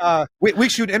 we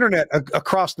shoot internet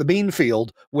across the bean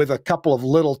field with a couple of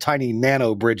little tiny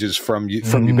nano bridges from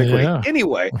Ubiquity. Yeah.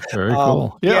 Anyway, very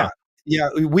cool. Yeah,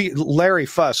 Larry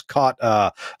Fuss caught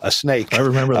a snake. I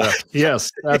remember that. Yes,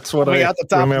 that's what I at the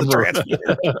top remember. Of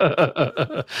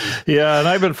the Yeah, and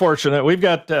I've been fortunate. We've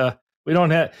got We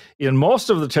don't have, in most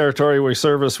of the territory we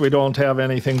service, we don't have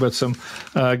anything but some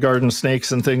garden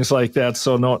snakes and things like that.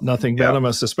 So nothing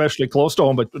venomous, especially close to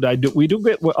home. But we do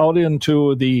get out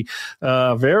into the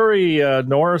very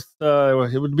north.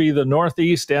 It would be the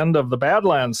northeast end of the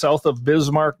Badlands, south of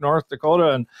Bismarck, North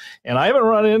Dakota, and I haven't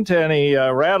run into any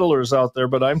rattlers out there,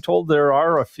 but I'm told there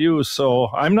are a few. So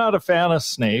I'm not a fan of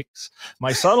snakes.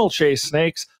 My son will chase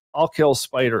snakes. I'll kill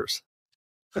spiders.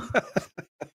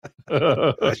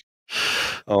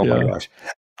 Oh my gosh.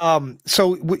 So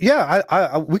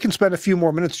we can spend a few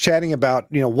more minutes chatting about,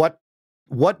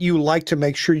 what you like to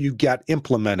make sure you get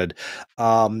implemented.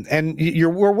 And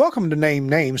we're welcome to name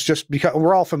names just because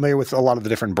we're all familiar with a lot of the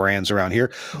different brands around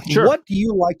here. Sure. What do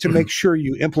you like to make sure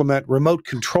you implement remote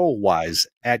control wise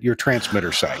at your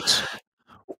transmitter sites?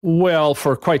 Well,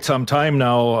 for quite some time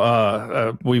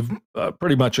now, we've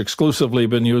pretty much exclusively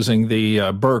been using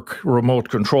the Burke remote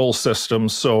control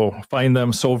systems, so find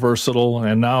them so versatile.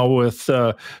 And now with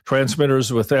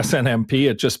transmitters with SNMP,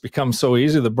 it just becomes so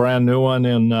easy. The brand new one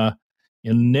in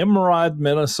Nimrod,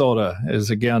 Minnesota is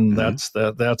again, that's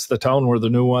the town where the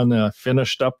new one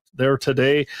finished up there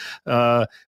today. One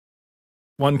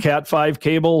Cat5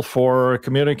 cable for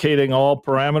communicating all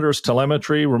parameters,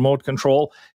 telemetry, remote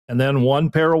control, and then one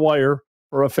pair of wire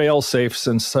for a fail-safe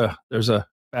since there's a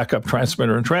backup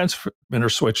transmitter and transmitter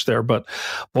switch there. But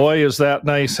boy, is that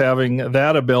nice having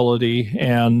that ability.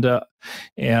 And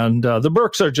the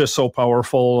Burks are just so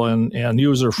powerful and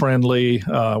user-friendly.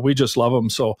 We just love them.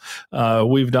 So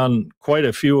we've done quite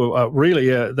a few. Really,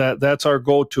 that's our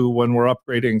go-to when we're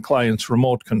upgrading clients'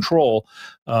 remote control.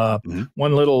 One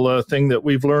little thing that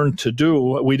we've learned to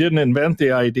do, we didn't invent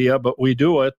the idea, but we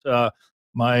do it.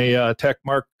 My tech,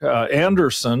 Mark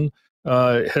Anderson,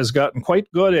 has gotten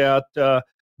quite good at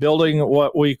building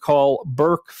what we call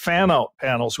Burke fan-out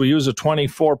panels. We use a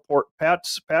 24-port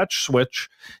patch switch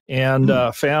and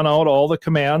fan out all the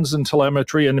commands and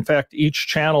telemetry. And in fact, each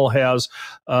channel has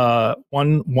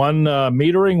one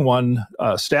metering, one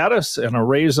status, and a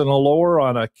raise and a lower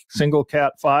on a single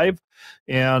Cat5.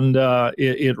 And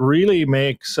it really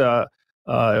makes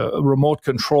remote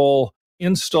control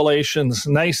installations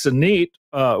nice and neat,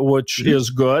 which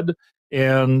is good,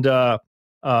 and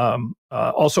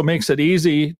also makes it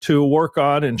easy to work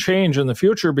on and change in the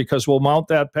future because we'll mount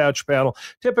that patch panel.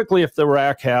 Typically, if the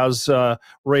rack has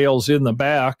rails in the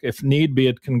back, if need be,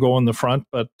 it can go in the front,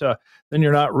 but then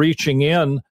you're not reaching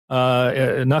in.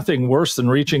 Nothing worse than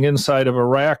reaching inside of a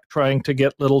rack trying to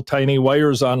get little tiny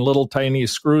wires on little tiny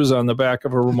screws on the back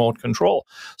of a remote control.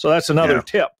 So that's another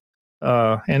tip.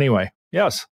 Anyway,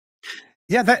 yes.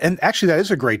 Yeah, and actually that is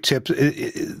a great tip.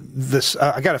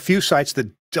 I got a few sites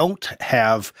that don't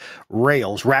have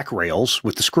rack rails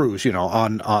with the screws,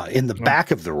 on in the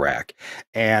back of the rack,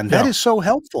 and that is so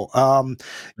helpful.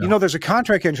 There's a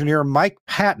contract engineer, Mike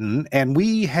Patton, and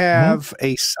we have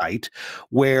a site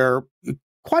where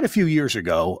quite a few years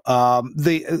ago,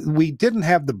 we didn't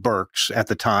have the Burks at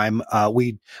the time.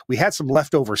 We had some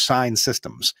leftover sign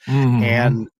systems,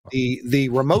 and the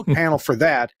remote panel for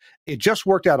that, it just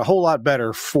worked out a whole lot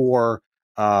better for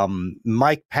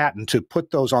Mike Patton to put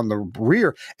those on the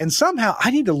rear. And somehow I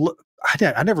need to look.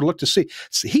 I never looked to see.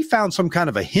 So he found some kind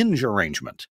of a hinge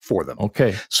arrangement for them.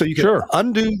 Okay, so you can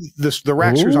undo the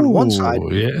rack screws on one side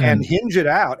and hinge it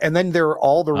out, and then there are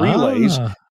all the relays.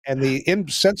 And the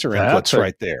sensor inputs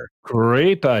right there.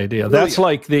 Great idea. That's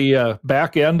like the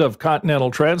back end of Continental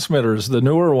transmitters, the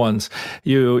newer ones.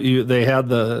 They had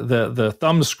the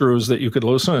thumb screws that you could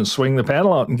loosen and swing the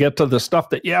panel out and get to the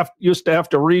stuff that you used to have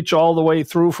to reach all the way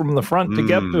through from the front to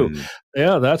get to.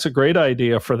 Yeah, that's a great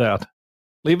idea for that.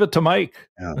 Leave it to Mike.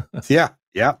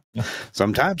 Yeah.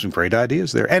 Sometimes some great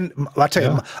ideas there. And I'll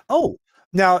tell you,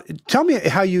 now, tell me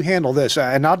how you handle this,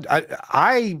 and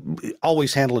I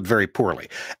always handle it very poorly.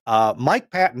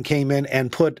 Mike Patton came in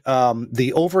and put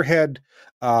the overhead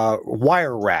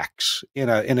wire racks in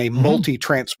a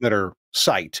multi-transmitter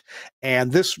site,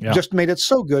 and this just made it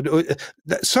so good.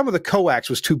 Some of the coax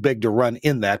was too big to run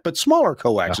in that, but smaller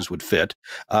coaxes would fit.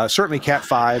 Certainly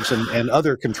Cat5s and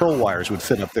other control wires would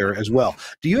fit up there as well.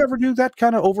 Do you ever do that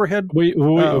kind of overhead? We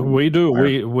do.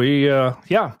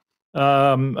 Wire?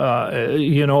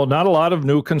 Not a lot of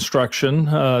new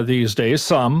construction these days,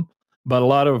 but a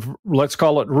lot of, let's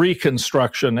call it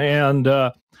reconstruction. And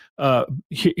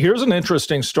here's an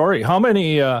interesting story. How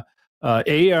many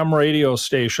AM radio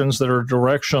stations that are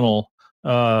directional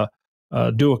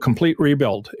do a complete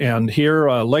rebuild? And here,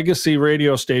 a legacy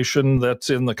radio station that's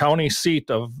in the county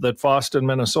seat of that Foston,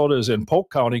 Minnesota, is in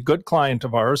Polk County. Good client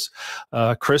of ours,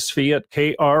 Chris Fee at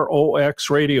KROX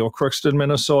Radio, Crookston,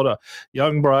 Minnesota,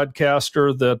 young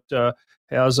broadcaster that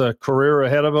has a career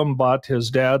ahead of him, bought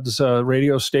his dad's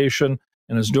radio station,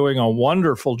 and is doing a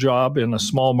wonderful job in a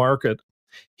small market.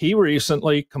 He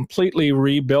recently completely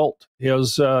rebuilt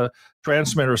his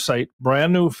transmitter site,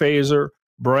 brand new phaser,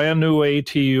 brand new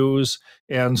ATUs.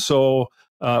 And so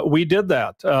we did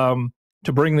that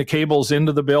to bring the cables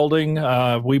into the building.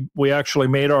 We actually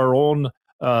made our own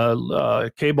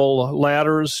cable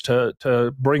ladders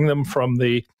to bring them from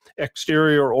the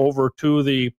exterior over to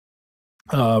the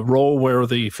row where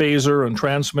the phaser and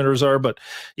transmitters are. But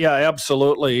yeah,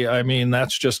 absolutely. I mean,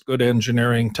 that's just good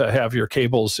engineering to have your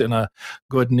cables in a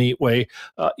good, neat way.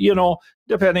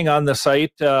 Depending on the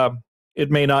site, it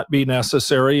may not be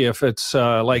necessary. If it's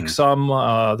like some,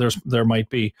 there might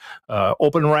be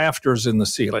open rafters in the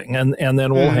ceiling, and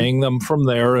then we'll hang them from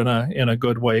there in a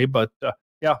good way. But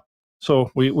yeah,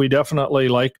 so we definitely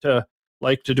like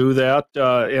to do that,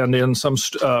 and in some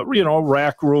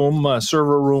rack room,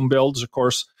 server room builds, of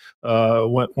course,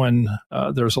 when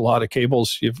there's a lot of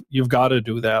cables, you've got to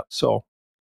do that. So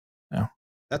yeah,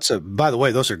 that's by the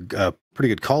way, those are pretty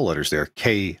good call letters there.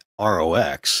 KROX,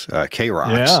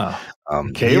 KROX. Yeah,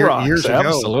 KROX, years ago,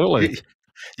 absolutely.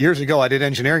 Years ago, I did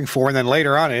engineering for, and then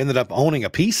later on, I ended up owning a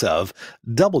piece of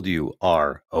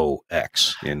WROX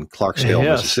in Clarksdale,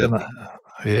 Mississippi.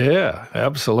 Yeah,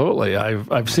 absolutely.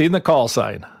 I've seen the call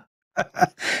sign.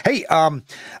 Hey,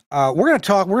 we're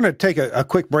going to take a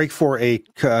quick break for a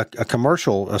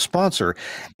commercial sponsor.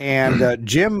 And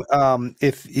Jim,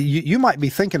 if you might be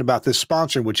thinking about this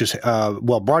sponsor, which is,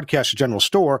 Broadcast General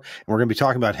Store, and we're going to be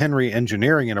talking about Henry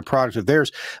Engineering and a product of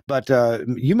theirs, but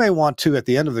you may want to, at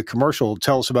the end of the commercial,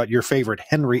 tell us about your favorite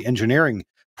Henry Engineering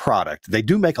product. They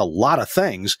do make a lot of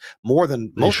things, more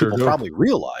than most people probably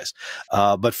realize.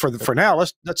 But for now,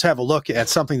 let's have a look at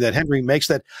something that Henry makes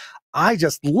that I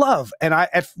just love. And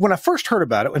when I first heard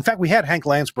about it, in fact, we had Hank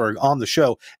Landsberg on the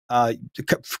show a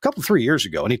couple 3 years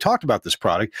ago, and he talked about this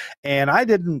product. And I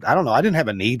didn't have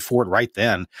a need for it right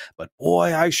then, but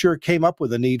boy, I sure came up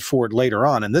with a need for it later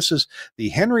on. And this is the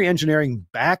Henry Engineering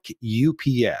Back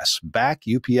UPS,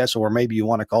 or maybe you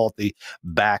want to call it the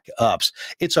Backups.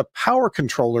 It's a power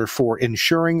controller for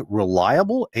ensuring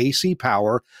reliable AC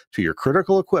power to your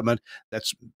critical equipment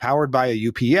that's powered by a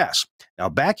UPS. Now,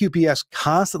 Back UPS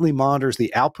constantly monitors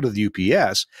the output of the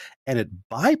UPS, and it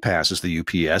bypasses the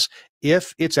UPS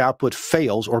if its output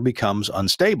fails or becomes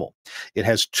unstable. It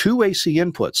has two AC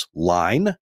inputs,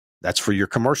 line, that's for your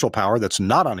commercial power that's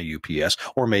not on a UPS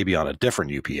or maybe on a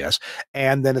different UPS,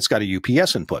 and then it's got a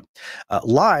UPS input.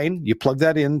 Line, you plug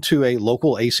that into a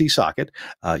local AC socket.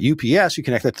 UPS, you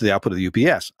connect that to the output of the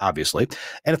UPS, obviously.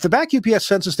 And if the Back UPS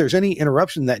senses there's any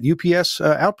interruption in that UPS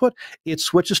output, it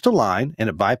switches to line and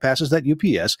it bypasses that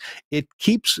UPS. It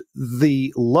keeps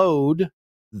the load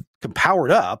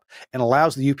powered up and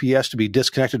allows the UPS to be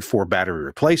disconnected for battery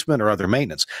replacement or other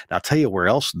maintenance. Now, I'll tell you where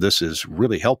else this is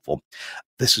really helpful.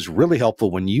 This is really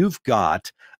helpful when you've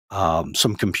got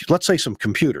let's say some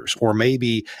computers, or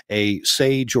maybe a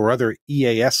Sage or other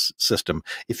EAS system.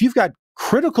 If you've got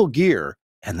critical gear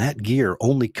and that gear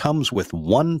only comes with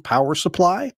one power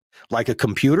supply, like a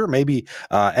computer, maybe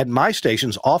at my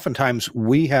stations, oftentimes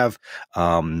we have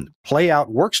play-out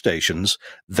workstations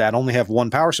that only have one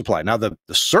power supply. Now, the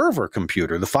server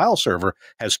computer, the file server,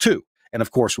 has two. And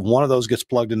of course, one of those gets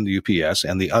plugged into the UPS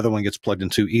and the other one gets plugged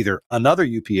into either another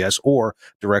UPS or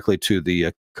directly to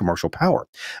the commercial power.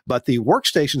 But the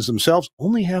workstations themselves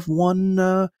only have one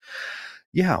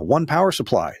power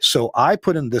supply. So I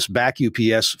put in this Back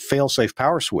UPS fail-safe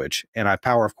power switch, and I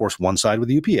power, of course, one side with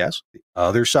the UPS, the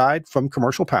other side from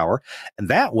commercial power. And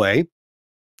that way,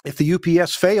 if the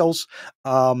UPS fails,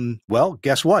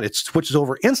 guess what? It switches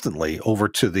over instantly over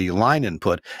to the line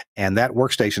input, and that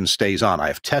workstation stays on. I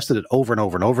have tested it over and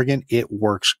over and over again. It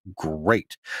works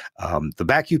great. The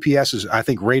Back UPS is, I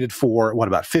think, rated for,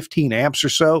 about 15 amps or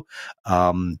so.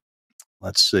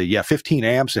 Let's see. 15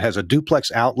 amps. It has a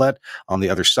duplex outlet on the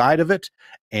other side of it.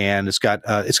 And it's got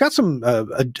some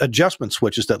adjustment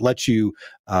switches that let you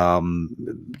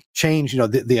change,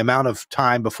 the amount of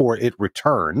time before it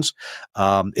returns.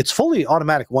 It's fully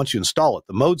automatic once you install it.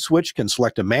 The mode switch can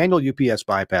select a manual UPS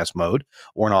bypass mode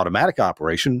or an automatic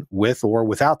operation with or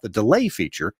without the delay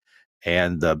feature.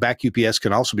 And the Back UPS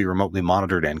can also be remotely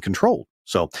monitored and controlled.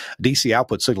 So DC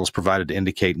output signal is provided to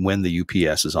indicate when the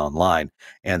UPS is online.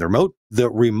 And the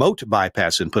remote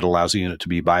bypass input allows the unit to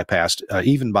be bypassed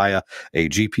even by a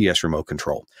GPS remote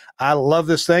control. I love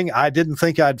this thing. I didn't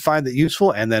think I'd find it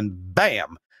useful. And then,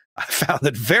 bam, I found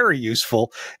it very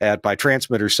useful at my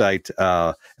transmitter site.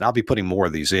 And I'll be putting more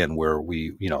of these in where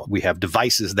we have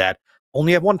devices that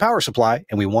only have one power supply,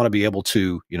 and we want to be able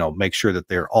to, make sure that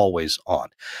they're always on.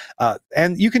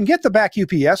 And you can get the back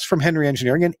UPS from Henry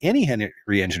Engineering and any Henry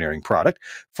Engineering product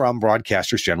from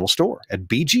Broadcasters General Store at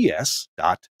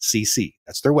bgs.cc.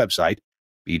 That's their website,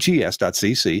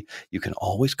 bgs.cc. You can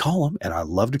always call them, and I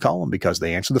love to call them because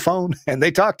they answer the phone and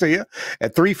they talk to you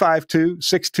at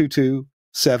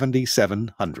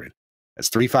 352-622-7700. That's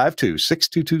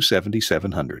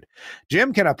 352-622-7700.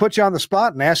 Jim, can I put you on the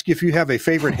spot and ask you if you have a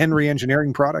favorite Henry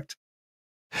Engineering product?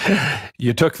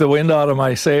 You took the wind out of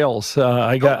my sails.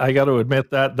 I got to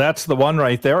admit that's the one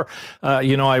right there.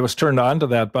 I was turned on to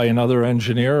that by another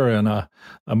engineer in a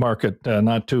market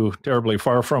not too terribly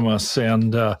far from us,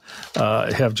 and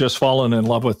have just fallen in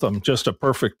love with them. Just a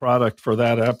perfect product for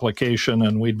that application.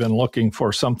 And we'd been looking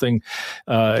for something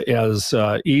as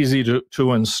easy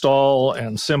to install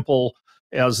and simple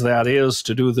as that is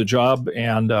to do the job.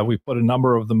 And we put a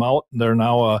number of them out. They're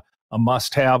now a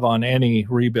must-have on any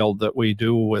rebuild that we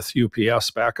do with UPS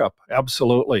backup.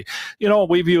 Absolutely.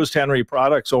 We've used Henry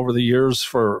products over the years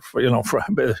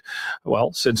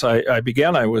since I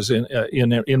began. I was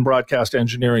in broadcast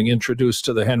engineering, introduced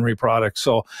to the Henry products.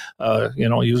 So,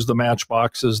 use the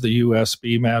matchboxes, the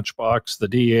USB matchbox, the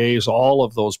DAs, all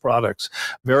of those products.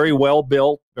 Very well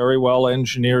built, very well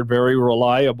engineered, very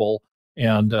reliable.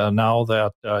 And now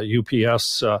that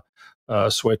UPS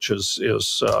switch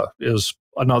is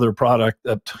another product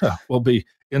that we'll be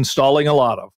installing a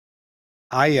lot of.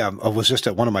 I was just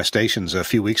at one of my stations a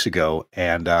few weeks ago,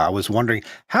 and I was wondering,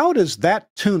 how does that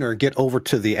tuner get over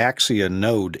to the Axia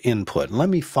node input? And let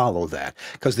me follow that,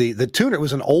 because the tuner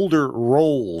was an older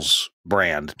Rolls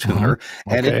brand tuner,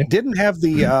 and it didn't have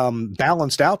the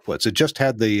balanced outputs. It just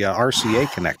had the RCA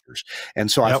connectors.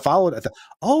 And so I followed. I thought,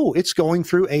 it's going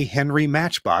through a Henry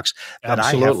matchbox that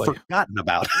I have forgotten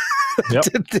about. It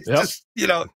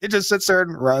just sits there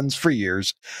and runs for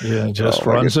years. Yeah, just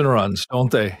runs and runs, don't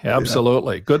they?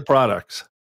 Absolutely. Good products.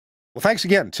 Well, thanks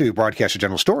again to Broadcaster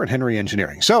General Store and Henry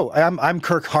Engineering. So I'm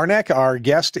Kirk Harnack. Our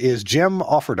guest is Jim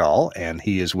Offerdahl, and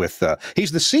he is with,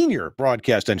 he's the senior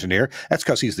broadcast engineer. That's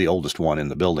because he's the oldest one in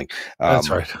the building. That's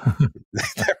right.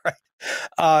 Right.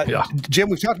 Jim,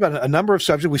 we've talked about a number of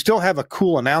subjects. We still have a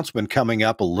cool announcement coming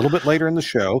up a little bit later in the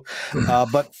show.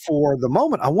 But for the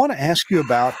moment, I want to ask you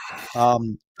about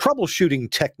troubleshooting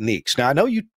techniques. Now, I know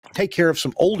you take care of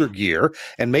some older gear,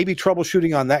 and maybe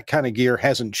troubleshooting on that kind of gear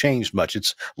hasn't changed much.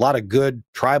 It's a lot of good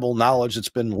tribal knowledge that's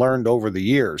been learned over the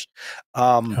years.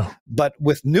 But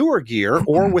with newer gear,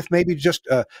 or with maybe just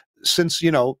since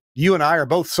you and I are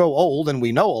both so old and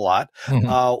we know a lot,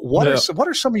 what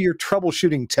are some of your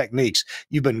troubleshooting techniques?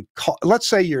 Let's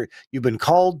say you've been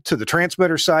called to the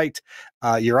transmitter site,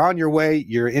 you're on your way,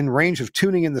 you're in range of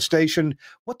tuning in the station.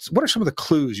 What are some of the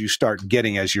clues you start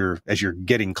getting as you're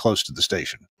getting close to the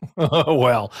station?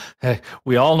 Well, hey,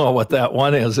 we all know what that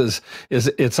one is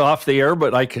it's off the air,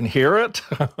 but I can hear it.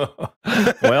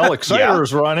 Well,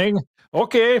 exciter's running.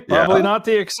 Okay, probably not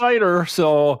the exciter.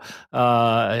 So,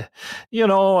 it's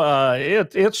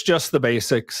just the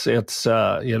basics. It's,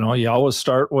 you always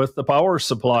start with the power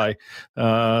supply.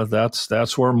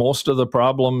 That's where most of the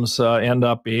problems end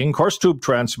up being. Of course, tube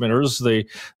transmitters, the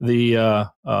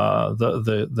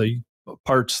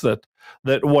parts that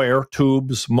wear,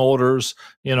 tubes, motors,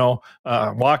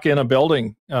 walk in a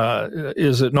building.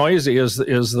 Is it noisy? Is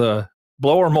the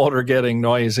blower motor getting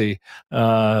noisy?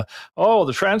 The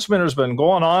transmitter's been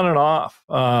going on and off.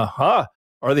 Are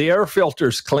the air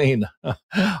filters clean?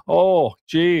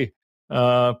 Probably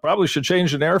should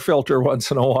change an air filter once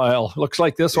in a while. Looks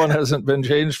like this one hasn't been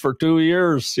changed for 2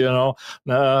 years, so,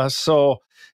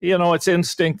 it's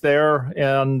instinct there.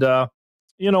 And,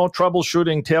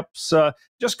 troubleshooting tips,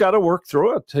 just got to work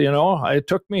through it. It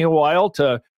took me a while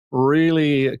to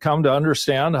really come to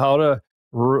understand how to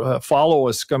follow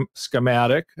a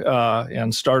schematic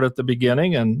and start at the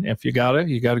beginning. And if you got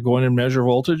to go in and measure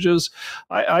voltages.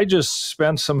 I just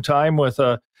spent some time with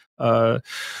a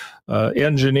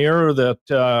engineer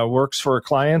that works for a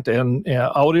client and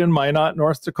out in Minot,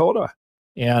 North Dakota.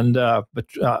 And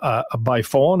by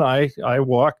phone, I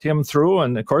walked him through,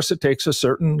 and of course, it takes a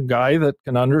certain guy that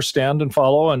can understand and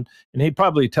follow. And he'd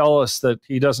probably tell us that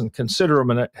he doesn't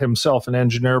consider himself an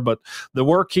engineer, but the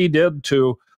work he did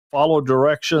to follow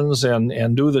directions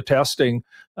and do the testing,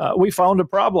 we found a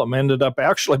problem. Ended up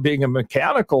actually being a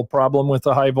mechanical problem with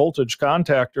the high voltage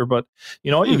contactor. But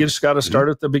you just got to start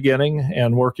at the beginning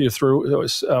and work you through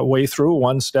way through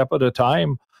one step at a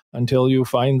time until you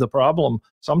find the problem.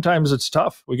 Sometimes it's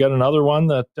tough. We got another one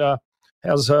that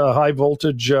has high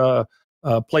voltage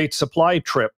plate supply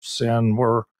trips, and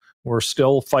we're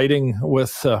still fighting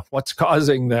with what's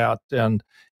causing that. And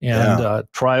and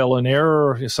trial and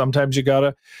error. Sometimes you got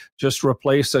to just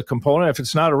replace a component. If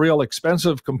it's not a real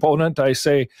expensive component, I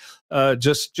say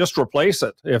just replace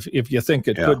it if you think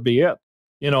it could be it.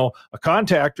 A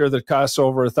contactor that costs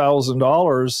over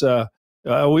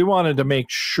 $1,000, we wanted to make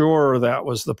sure that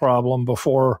was the problem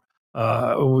before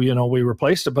we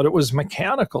replaced it, but it was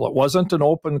mechanical. It wasn't an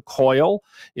open coil.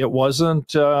 It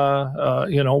wasn't,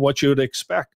 what you'd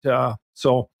expect.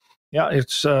 So yeah,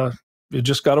 it's, you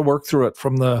just got to work through it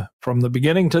from the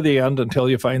beginning to the end until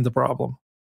you find the problem.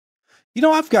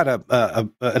 I've got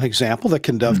an example that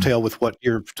can dovetail with what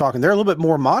you're talking there. A little bit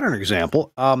more modern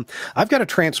example. I've got a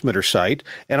transmitter site,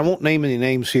 and I won't name any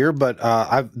names here, but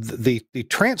the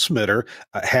transmitter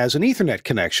has an Ethernet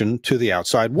connection to the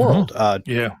outside world.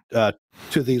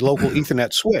 To the local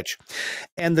Ethernet switch,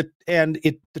 and the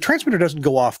transmitter doesn't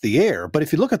go off the air. But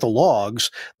if you look at the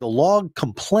logs, the log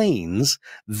complains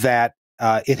that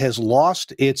it has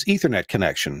lost its Ethernet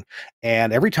connection.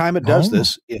 And every time it does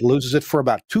this, it loses it for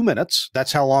about 2 minutes.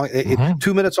 That's how long,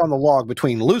 2 minutes on the log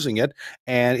between losing it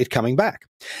and it coming back.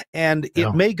 And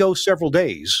it may go several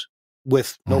days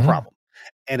with no problem.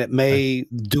 And it may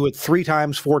do it 3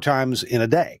 times, 4 times in a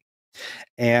day.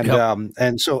 And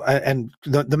so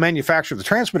the manufacturer of the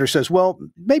transmitter says, well,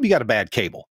 maybe you got a bad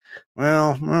cable.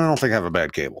 Well, I don't think I have a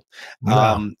bad cable.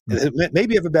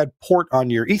 Maybe you have a bad port on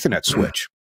your Ethernet switch.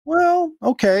 Well,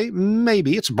 okay,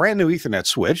 maybe it's a brand new Ethernet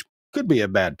switch. Could be a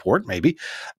bad port, maybe.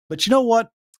 But you know what,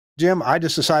 Jim? I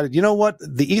just decided, you know what?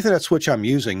 The Ethernet switch I'm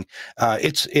using,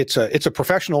 it's a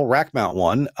professional rack mount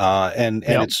one, and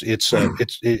it's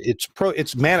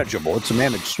manageable. It's a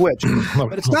managed switch,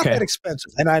 but it's not that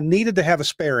expensive. And I needed to have a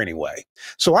spare anyway,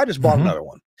 so I just bought another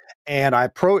one. And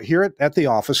here at the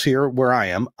office here where I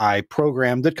am, I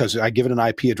programmed it because I give it an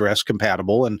IP address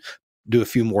compatible and do a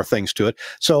few more things to it.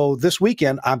 So this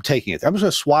weekend, I'm taking it. I'm just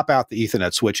going to swap out the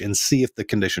Ethernet switch and see if the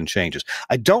condition changes.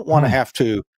 I don't want to have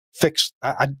to fix.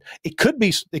 It could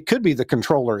be the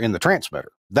controller in the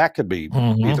transmitter. That could be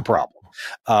the problem.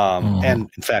 And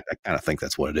in fact, I kind of think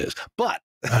that's what it is. But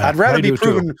I'd rather be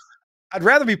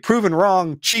proven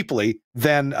wrong cheaply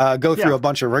than go through a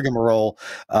bunch of rigmarole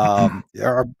and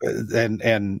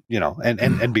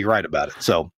be right about it.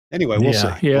 So anyway, we'll see.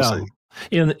 We'll see.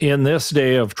 In this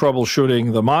day of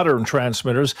troubleshooting the modern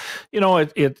transmitters,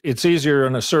 it's easier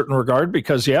in a certain regard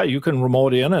because, you can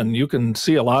remote in and you can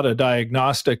see a lot of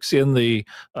diagnostics in the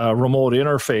remote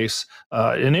interface.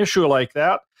 An issue like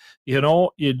that,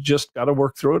 you just got to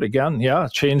work through it again.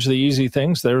 Change the easy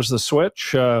things. There's the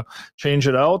switch. Change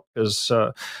it out because,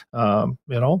 no,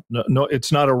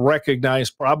 it's not a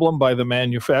recognized problem by the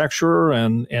manufacturer,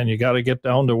 and you got to get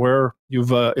down to where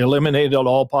you've eliminated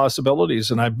all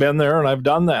possibilities. And I've been there and I've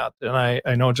done that, and I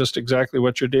know just exactly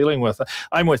what you're dealing with.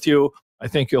 I'm with you. I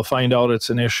think you'll find out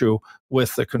it's an issue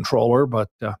with the controller, but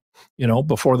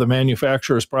before the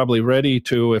manufacturer is probably ready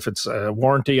to, if it's a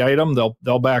warranty item,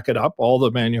 they'll back it up. All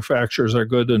the manufacturers are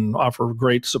good and offer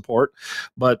great support,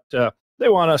 but they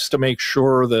want us to make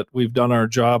sure that we've done our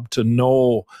job to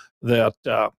know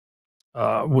that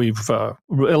we've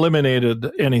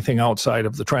eliminated anything outside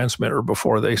of the transmitter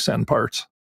before they send parts.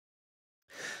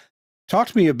 Talk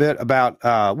to me a bit about,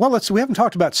 we haven't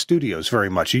talked about studios very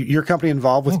much. Your company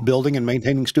involved with building and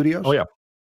maintaining studios? Oh, yeah.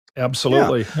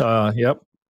 Absolutely. Yep.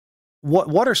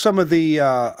 What are some of the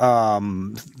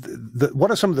what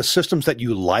are some of the systems that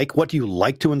you like? What do you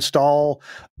like to install?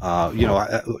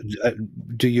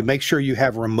 Do you make sure you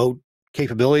have remote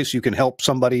capabilities? You can help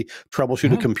somebody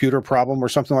troubleshoot a computer problem or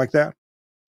something like that?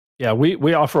 Yeah,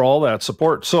 we offer all that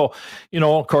support. So,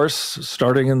 of course,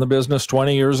 starting in the business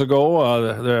 20 years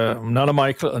ago,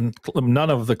 none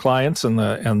of the clients and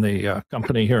the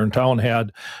company here in town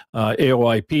had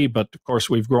AOIP, but of course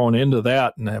we've grown into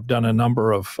that and have done a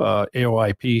number of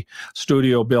AOIP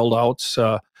studio build outs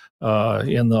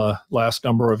in the last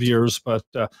number of years. But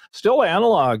still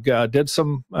analog. Did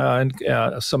some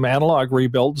analog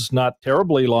rebuilds not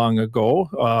terribly long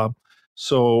ago.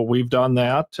 So we've done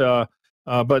that.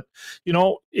 But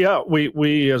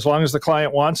we as long as the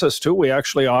client wants us to, we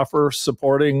actually offer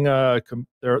supporting their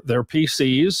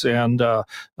PCs and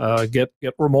get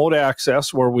remote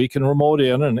access where we can remote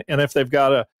in, and if they've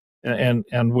got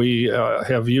and we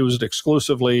have used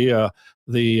exclusively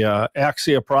the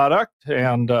Axia product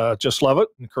and just love it.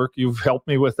 And Kirk, you've helped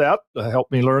me with that,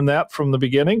 helped me learn that from the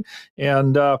beginning,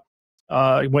 and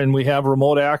when we have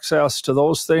remote access to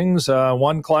those things,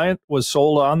 one client was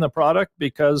sold on the product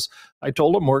because I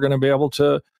told him we're going to be able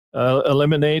to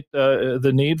eliminate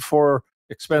the need for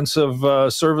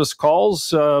expensive service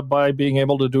calls by being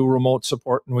able to do remote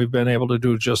support, and we've been able to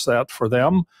do just that for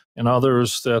them and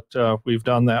others that we've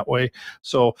done that way.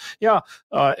 So yeah,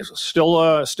 still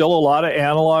a lot of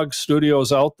analog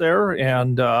studios out there,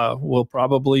 and will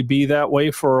probably be that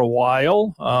way for a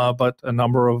while. But a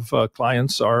number of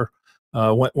clients are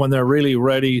when they're really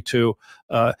ready to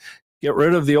get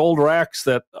rid of the old racks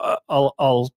that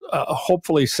I'll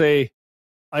hopefully say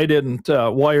I didn't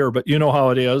wire, but you know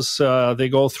how it is. They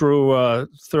go through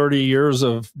 30 years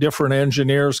of different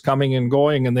engineers coming and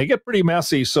going, and they get pretty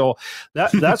messy. So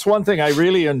that's one thing I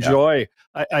really enjoy.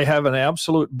 Yeah. I have an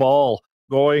absolute ball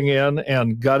going in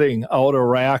and gutting out a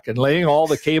rack and laying all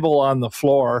the cable on the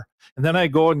floor. And then I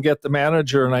go and get the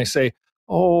manager and I say,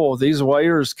 "Oh, these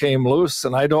wires came loose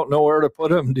and I don't know where to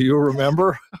put them. Do you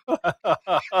remember?"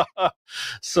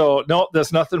 So no,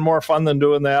 there's nothing more fun than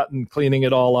doing that and cleaning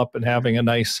it all up and having a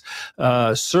nice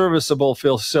serviceable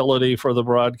facility for the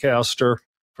broadcaster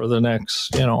for the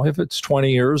next, if it's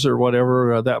 20 years or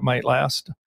whatever that might last.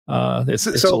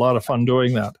 It's a lot of fun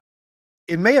doing that.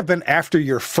 It may have been after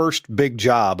your first big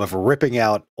job of ripping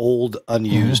out old,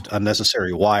 unused,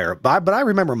 unnecessary wire. But I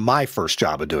remember my first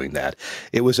job of doing that.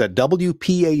 It was at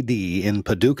WPAD in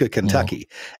Paducah, Kentucky.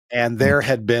 And there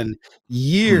had been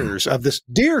years of this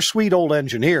dear, sweet old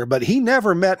engineer, but he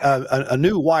never met a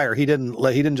new wire he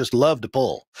didn't just love to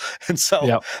pull. And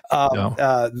so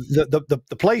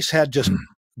the place had just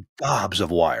gobs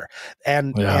of wire.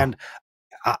 And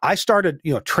I started,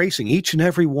 tracing each and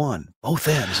every one, both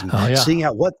ends, and seeing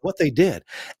out what they did.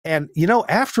 And,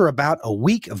 after about a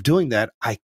week of doing that,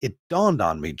 it dawned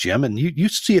on me, Jim, and you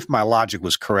see if my logic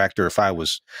was correct or if I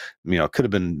was, could have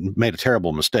been made a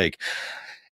terrible mistake.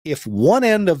 If one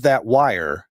end of that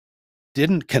wire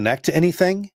didn't connect to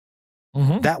anything,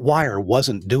 that wire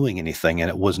wasn't doing anything, and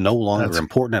it was no longer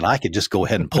important, and I could just go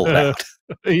ahead and pull it out.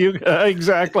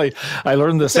 Exactly. I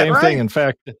learned the same thing. In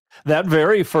fact, that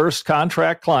very first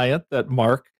contract client that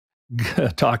Mark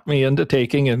talked me into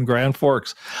taking in Grand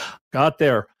Forks got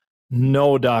there,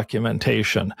 no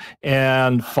documentation,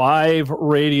 and 5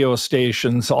 radio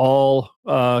stations all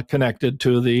connected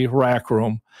to the rack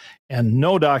room, and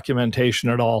no documentation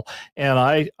at all. And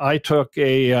I took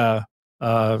a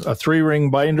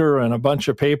 3-ring binder and a bunch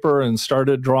of paper and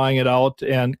started drawing it out,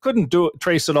 and couldn't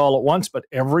trace it all at once. But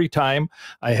every time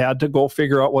I had to go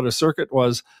figure out what a circuit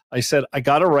was, I said, I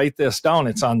got to write this down.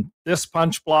 It's on this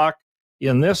punch block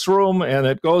in this room, and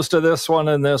it goes to this one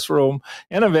in this room.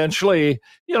 And eventually,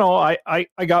 I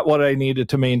got what I needed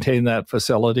to maintain that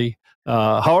facility.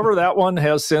 However, that one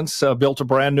has since built a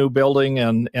brand new building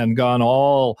and gone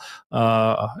all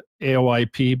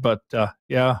AOIP, but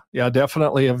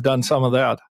definitely have done some of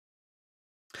that.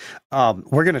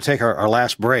 We're going to take our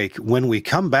last break. When we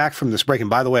come back from this break, and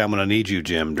by the way, I'm going to need you,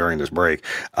 Jim, during this break.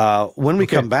 When we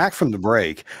come back from the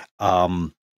break,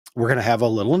 we're going to have a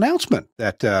little announcement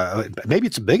that maybe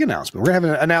it's a big announcement. We're going to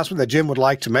have an announcement that Jim would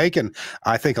like to make, and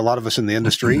I think a lot of us in the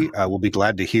industry will be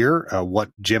glad to hear what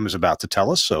Jim is about to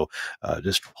tell us. So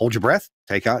just hold your breath,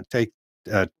 take care.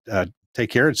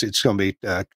 It's going to be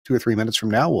 2 or 3 minutes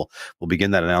from now. We'll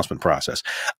begin that announcement process.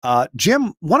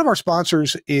 Jim, one of our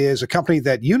sponsors is a company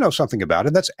that you know something about,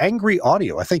 and that's Angry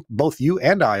Audio. I think both you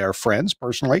and I are friends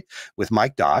personally with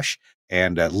Mike Dosh,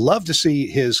 and love to see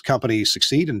his company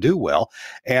succeed and do well.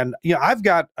 And I've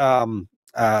got a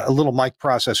little mic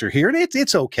processor here, and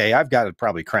it's okay. I've got it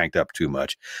probably cranked up too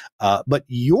much, but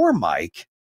your mic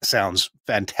sounds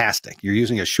fantastic. You're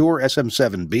using a Shure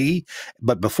SM7B,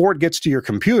 but before it gets to your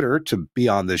computer to be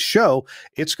on this show,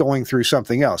 it's going through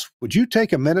something else. Would you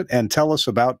take a minute and tell us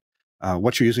about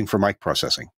what you're using for mic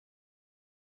processing?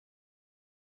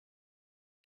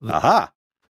 Aha.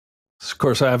 Of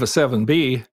course, I have a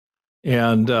 7B,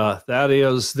 and that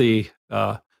is the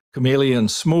Chameleon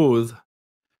Smooth.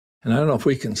 And I don't know if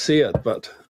we can see it,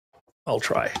 but I'll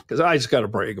try, because I just got to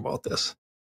brag about this.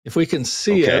 If we can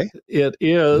see it, it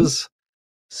is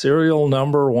serial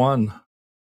number 1.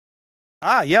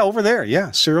 Ah, yeah, over there.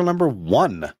 Yeah, serial number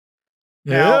 1.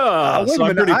 Now, so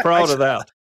I'm pretty proud of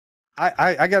that.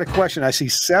 I got a question. I see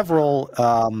several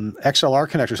XLR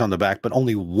connectors on the back, but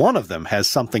only one of them has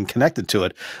something connected to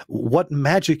it. What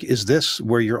magic is this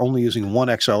where you're only using one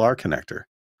XLR connector?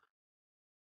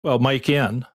 Well, mic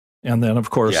in, and then,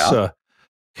 of course,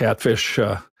 Catfish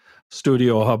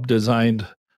Studio Hub designed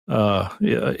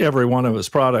every one of his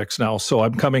products now. So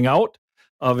I'm coming out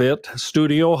of it,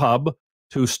 Studio Hub,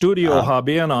 to Studio Hub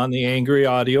in on the Angry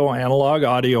Audio analog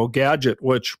audio gadget,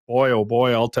 which, boy, oh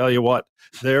boy, I'll tell you what,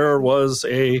 there was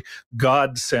a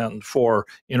godsend for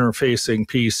interfacing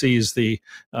PCs, the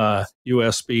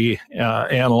USB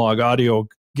analog audio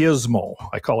Gizmo.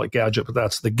 I call it Gadget, but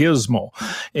that's the Gizmo.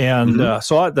 And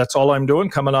so that's all I'm doing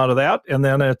coming out of that. And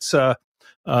then it's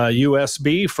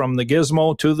USB from the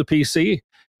Gizmo to the PC,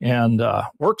 and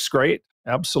works great.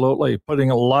 Absolutely.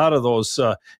 Putting a lot of those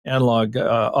analog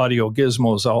audio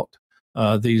gizmos out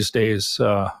these days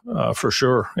for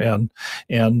sure. And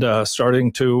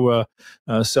starting to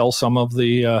sell some of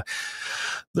the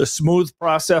smooth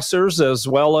processors as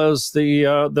well as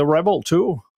the Rebel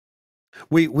too.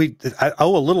 I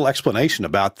owe a little explanation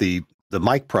about the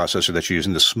mic processor that you're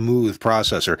using, the smooth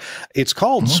processor. It's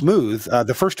called smooth.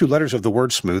 The first two letters of the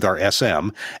word smooth are SM,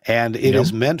 and it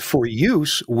is meant for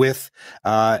use with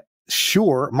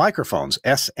Shure microphones,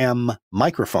 SM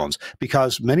microphones,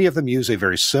 because many of them use a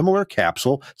very similar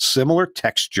capsule, similar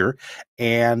texture,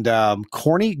 and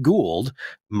Corny Gould,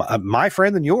 my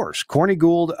friend and yours, Corny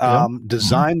Gould,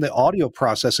 designed the audio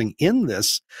processing in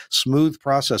this smooth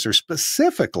processor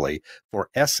specifically for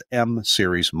SM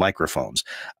series microphones.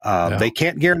 They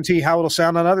can't guarantee how it'll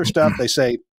sound on other stuff. They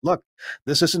say, look,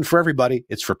 this isn't for everybody.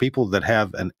 It's for people that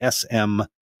have an SM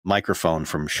microphone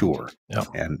from Shure,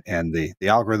 and the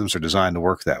algorithms are designed to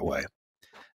work that way.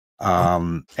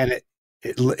 And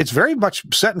it's very much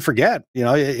set and forget. You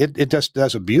know, it just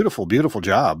does a beautiful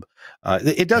job.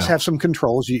 It does have some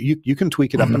controls. You can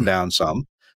tweak it up and down some,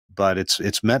 but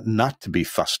it's meant not to be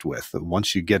fussed with.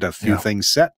 Once you get a few things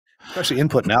set, especially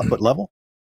input and output level,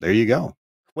 there you go.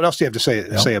 What else do you have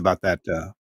to say about that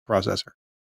processor?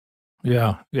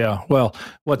 Yeah. Well,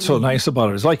 what's so nice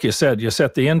about it is, like you said, you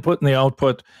set the input and the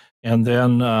output, and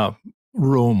then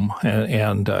room,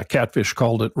 and Catfish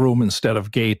called it room instead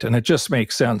of gate, and it just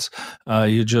makes sense.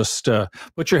 You just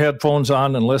put your headphones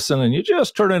on and listen, and you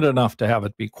just turn it enough to have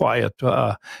it be quiet,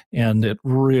 and it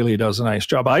really does a nice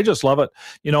job. I just love it.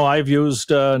 You know, I've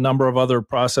used a number of other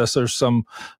processors, some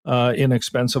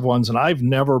inexpensive ones, and I've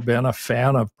never been a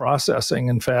fan of processing.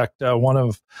 In fact, one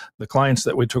of the clients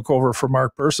that we took over for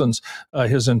Mark Persons,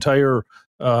 his entire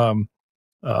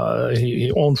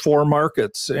he owned 4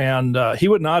 markets, and he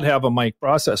would not have a mic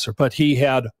processor, but he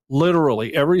had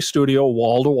literally every studio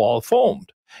wall-to-wall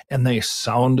foamed, and they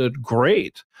sounded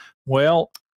great.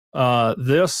 Well, these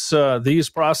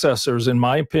processors, in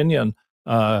my opinion,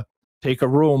 take a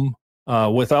room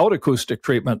without acoustic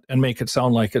treatment and make it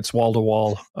sound like it's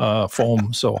wall-to-wall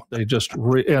foam. So they just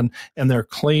and they're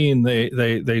clean.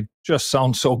 They just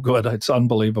sound so good. It's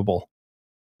unbelievable.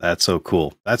 That's so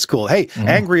cool. That's cool. Hey,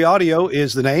 Angry Audio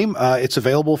is the name. It's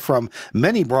available from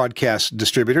many broadcast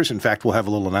distributors. In fact, we'll have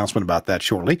a little announcement about that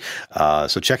shortly.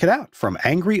 So check it out from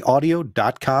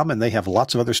angryaudio.com, and they have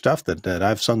lots of other stuff that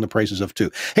I've sung the praises of too.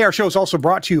 Hey, our show is also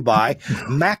brought to you by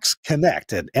Max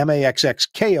Connect at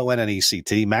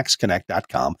MAXXKONNECT,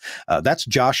 maxconnect.com. That's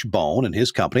Josh Bone and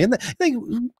his company. And they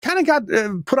kind of got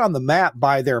put on the map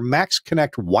by their Max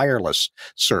Connect wireless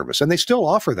service, and they still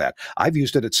offer that. I've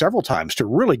used it several times to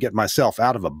really get myself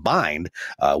out of a bind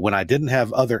when I didn't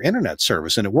have other internet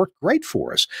service, and it worked great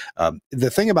for us. The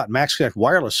thing about Max Connect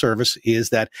wireless service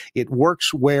is that it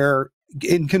works where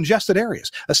in congested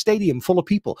areas, a stadium full of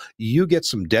people, you get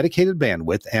some dedicated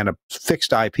bandwidth and a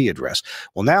fixed IP address.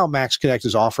 Well, now Max Connect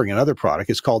is offering another product.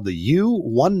 It's called the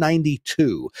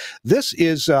U192. This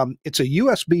is it's a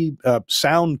USB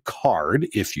sound card,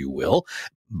 if you will.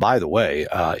 By the way,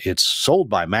 it's sold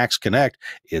by Max Connect.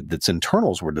 Its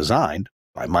internals were designed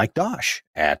by Mike Dosh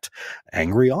at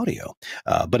Angry Audio.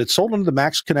 But it's sold under the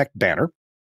Max Connect banner,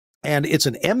 and it's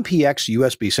an MPX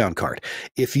USB sound card.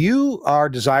 If you are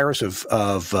desirous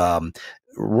of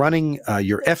running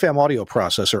your FM audio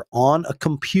processor on a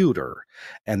computer,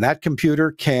 and that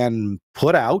computer can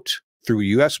put out through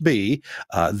USB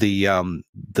the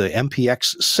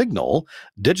MPX signal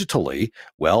digitally,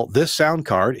 well, this sound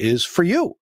card is for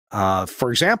you.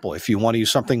 For example, if you want to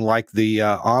use something like the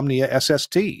Omnia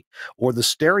SST or the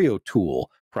Stereo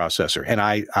Tool processor, and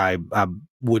I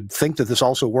would think that this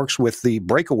also works with the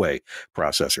Breakaway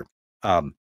processor.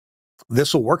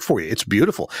 This will work for you. It's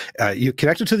beautiful. You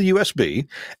connect it to the USB,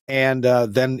 and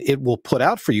then it will put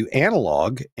out for you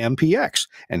analog MPX,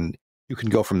 and you can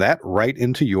go from that right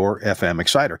into your FM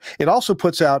exciter. It also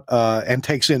puts out and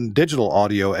takes in digital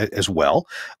audio as well.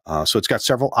 So it's got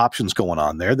several options going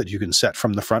on there that you can set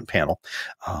from the front panel.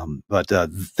 But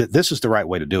this is the right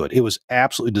way to do it. It was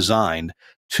absolutely designed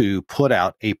to put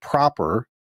out a proper,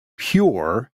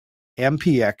 pure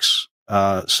MPX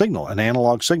signal, an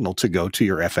analog signal to go to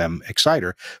your FM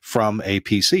exciter from a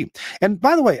PC. And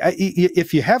by the way,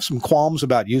 if you have some qualms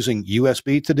about using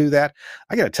USB to do that,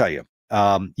 I got to tell you,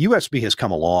 USB has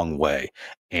come a long way,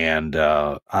 and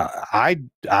I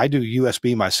do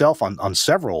USB myself on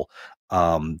several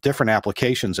different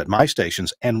applications at my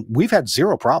stations, and we've had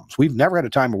zero problems. We've never had a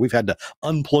time where we've had to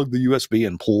unplug the USB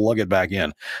and plug it back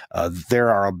in. There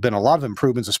are been a lot of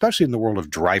improvements, especially in the world of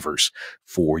drivers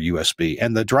for USB.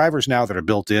 And the drivers now that are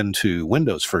built into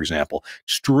Windows, for example,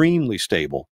 extremely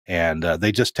stable, and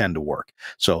they just tend to work.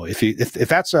 So if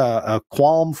that's a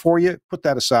qualm for you, put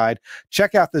that aside.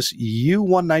 Check out this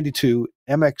U192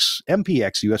 MPX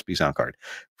USB sound card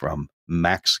from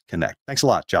Max Connect. Thanks a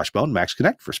lot, Josh Bone, Max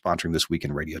Connect, for sponsoring This Week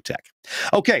in Radio Tech.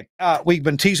 Okay, we've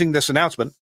been teasing this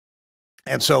announcement.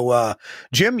 And so,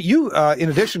 Jim, you, in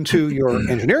addition to your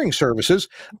engineering services,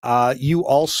 you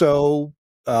also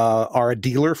are a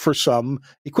dealer for some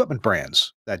equipment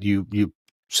brands that you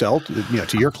sell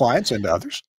to your clients and to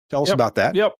others. Tell us about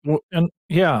that. Yep.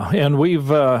 And we've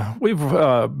been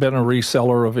a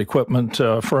reseller of equipment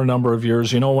for a number of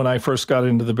years. When I first got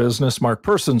into the business, Mark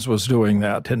Persons was doing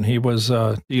that, and he was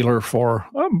a dealer for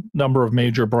a number of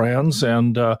major brands.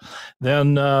 And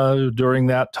then during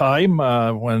that time,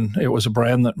 when it was a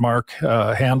brand that Mark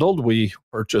handled, we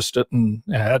purchased it and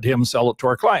had him sell it to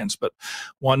our clients. But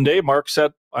one day, Mark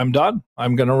said, "I'm done.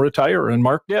 I'm going to retire." And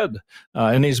Mark did.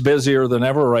 And he's busier than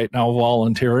ever right now,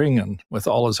 volunteering and with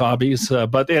all his hobbies.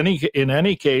 But in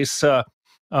any case,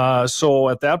 so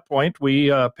at that point,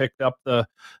 we picked up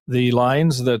the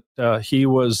lines that he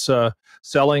was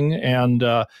selling, and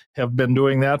have been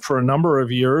doing that for a number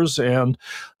of years. And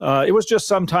it was just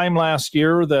sometime last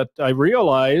year that I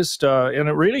realized, and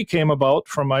it really came about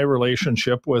from my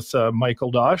relationship with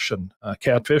Michael Dosh and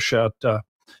Catfish at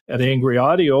Angry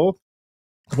Audio,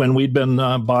 when we'd been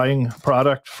buying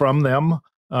product from them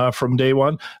from day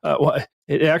one.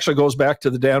 It actually goes back to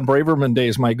the Dan Braverman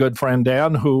days. My good friend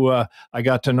Dan, who I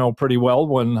got to know pretty well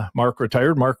when Mark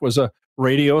retired. Mark was a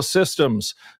radio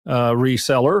systems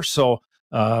reseller. So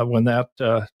when that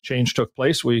change took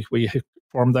place, we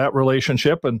formed that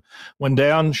relationship. And when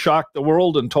Dan shocked the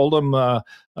world and told them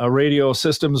radio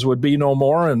systems would be no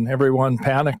more, and everyone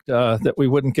panicked that we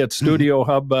wouldn't get Studio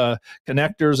Hub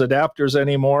connectors, adapters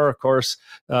anymore, of course,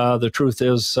 the truth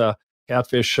is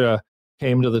Catfish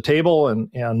came to the table,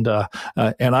 and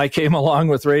I came along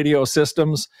with radio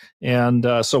systems. And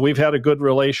so we've had a good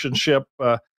relationship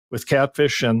with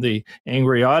Catfish and the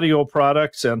Angry Audio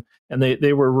products. And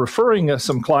they were referring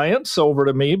some clients over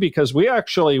to me because we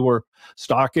actually were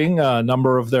stocking a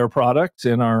number of their products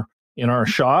in our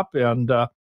shop. And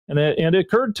it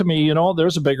occurred to me,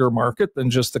 there's a bigger market than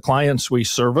just the clients we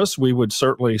service. We would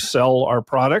certainly sell our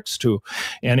products to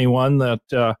anyone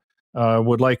that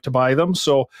would like to buy them.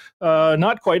 So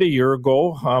not quite a year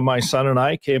ago, my son and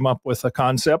I came up with a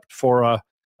concept for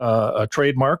a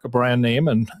trademark, a brand name,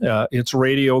 and it's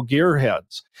Radio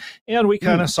Gearheads. And we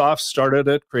kind of soft started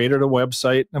it, created a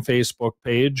website and a Facebook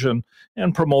page, and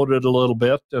promoted a little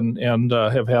bit, and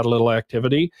have had a little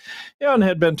activity, and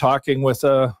had been talking with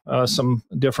some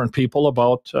different people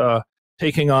about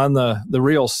taking on the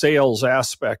real sales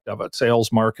aspect of it,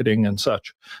 sales, marketing, and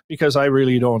such, because I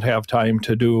really don't have time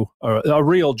to do a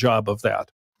real job of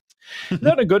that.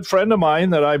 Then a good friend of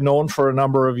mine that I've known for a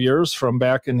number of years, from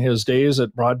back in his days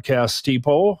at Broadcast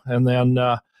Depot, and then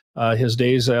his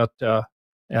days at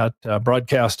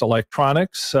Broadcast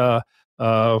Electronics,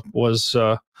 was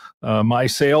my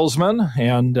salesman,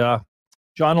 and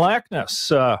John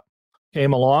Lackness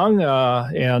came along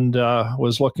and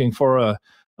was looking for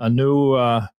a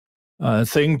new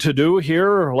thing to do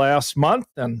here last month.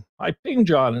 And I pinged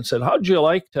John and said, "How'd you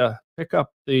like to pick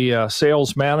up the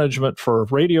sales management for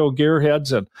Radio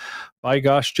Gearheads?" And by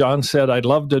gosh, John said, "I'd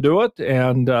love to do it."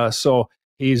 And so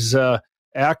he's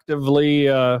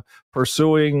actively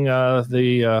pursuing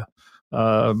the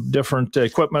different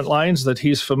equipment lines that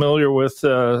he's familiar with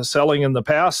selling in the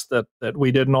past that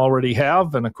we didn't already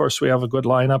have. And of course, we have a good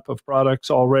lineup of products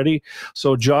already.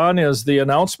 So John is the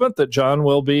announcement that John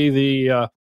will be the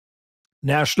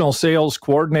National Sales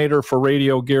Coordinator for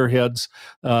Radio Gearheads,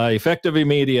 effective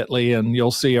immediately. And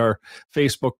you'll see our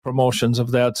Facebook promotions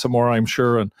of that some more, I'm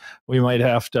sure. And we might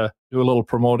have to do a little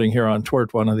promoting here on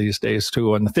TWIRT one of these days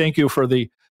too. And thank you for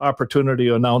the opportunity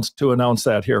to announce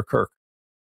that here, Kirk.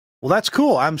 Well, that's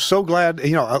cool. I'm so glad,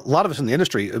 a lot of us in the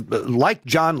industry like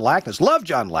John Lackness, love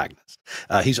John Lackness.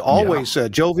 He's always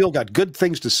jovial, got good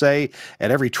things to say at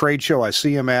every trade show I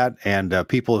see him at, and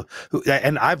people who,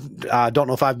 and I don't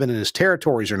know if I've been in his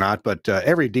territories or not, but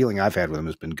every dealing I've had with him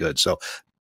has been good. So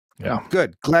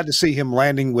good. Glad to see him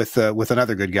landing with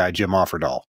another good guy, Jim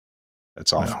Offerdahl.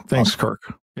 That's awesome. Yeah, thanks, Kirk.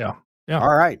 Yeah.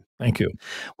 All right. Thank you.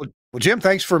 Well, Well, Jim,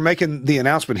 thanks for making the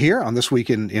announcement here on This Week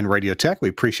in Radio Tech. We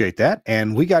appreciate that.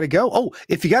 And we got to go. Oh,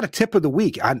 if you got a tip of the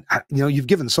week, you've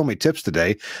given so many tips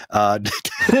today.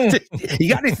 You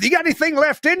got anything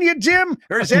left in you, Jim?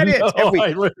 Or is that it?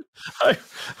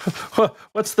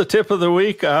 What's the tip of the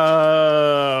week?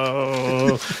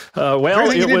 Well,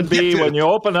 it would be when you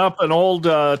open up an old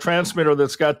transmitter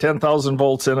that's got 10,000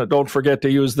 volts in it, don't forget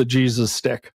to use the Jesus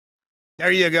stick.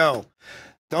 There you go.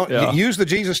 Don't use the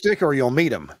Jesus stick or you'll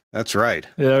meet him. That's right.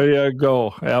 There you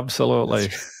go. Absolutely.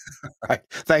 Right.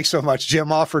 Thanks so much, Jim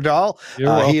Offerdahl. You're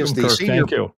welcome, he is the Kirk. senior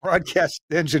broadcast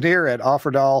engineer at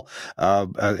Offerdahl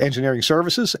Engineering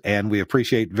Services, and we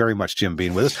appreciate very much Jim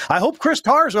being with us. I hope Chris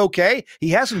Tarr's okay. He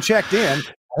hasn't checked in. I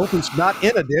hope he's not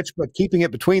in a ditch, but keeping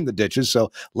it between the ditches.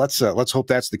 So let's hope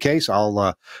that's the case.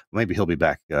 Maybe he'll be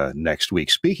back next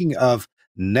week. Speaking of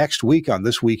next week on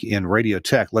This Week in Radio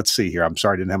Tech, let's see here. I'm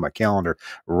sorry I didn't have my calendar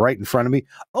right in front of me.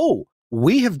 Oh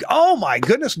my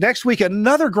goodness, next week,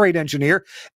 another great engineer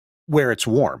where it's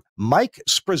warm. Mike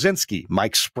Sprzinski,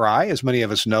 Mike Spry, as many of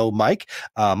us know Mike.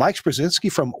 Mike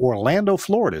Sprzinski from Orlando,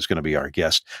 Florida is going to be our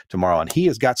guest tomorrow, and he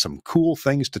has got some cool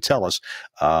things to tell us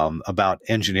about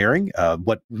engineering,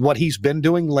 what he's been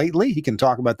doing lately. He can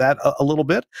talk about that a little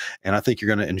bit, and I think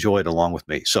you're going to enjoy it along with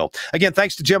me. So, again,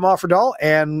 thanks to Jim Offerdahl,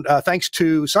 and thanks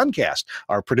to Suncast,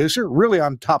 our producer, really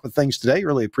on top of things today.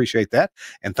 Really appreciate that.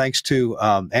 And thanks to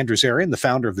Andrew Zarian, the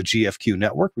founder of the GFQ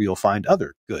Network, where you'll find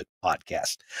other good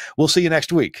podcasts. We'll see you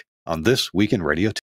next week on This Week in Radio Tech.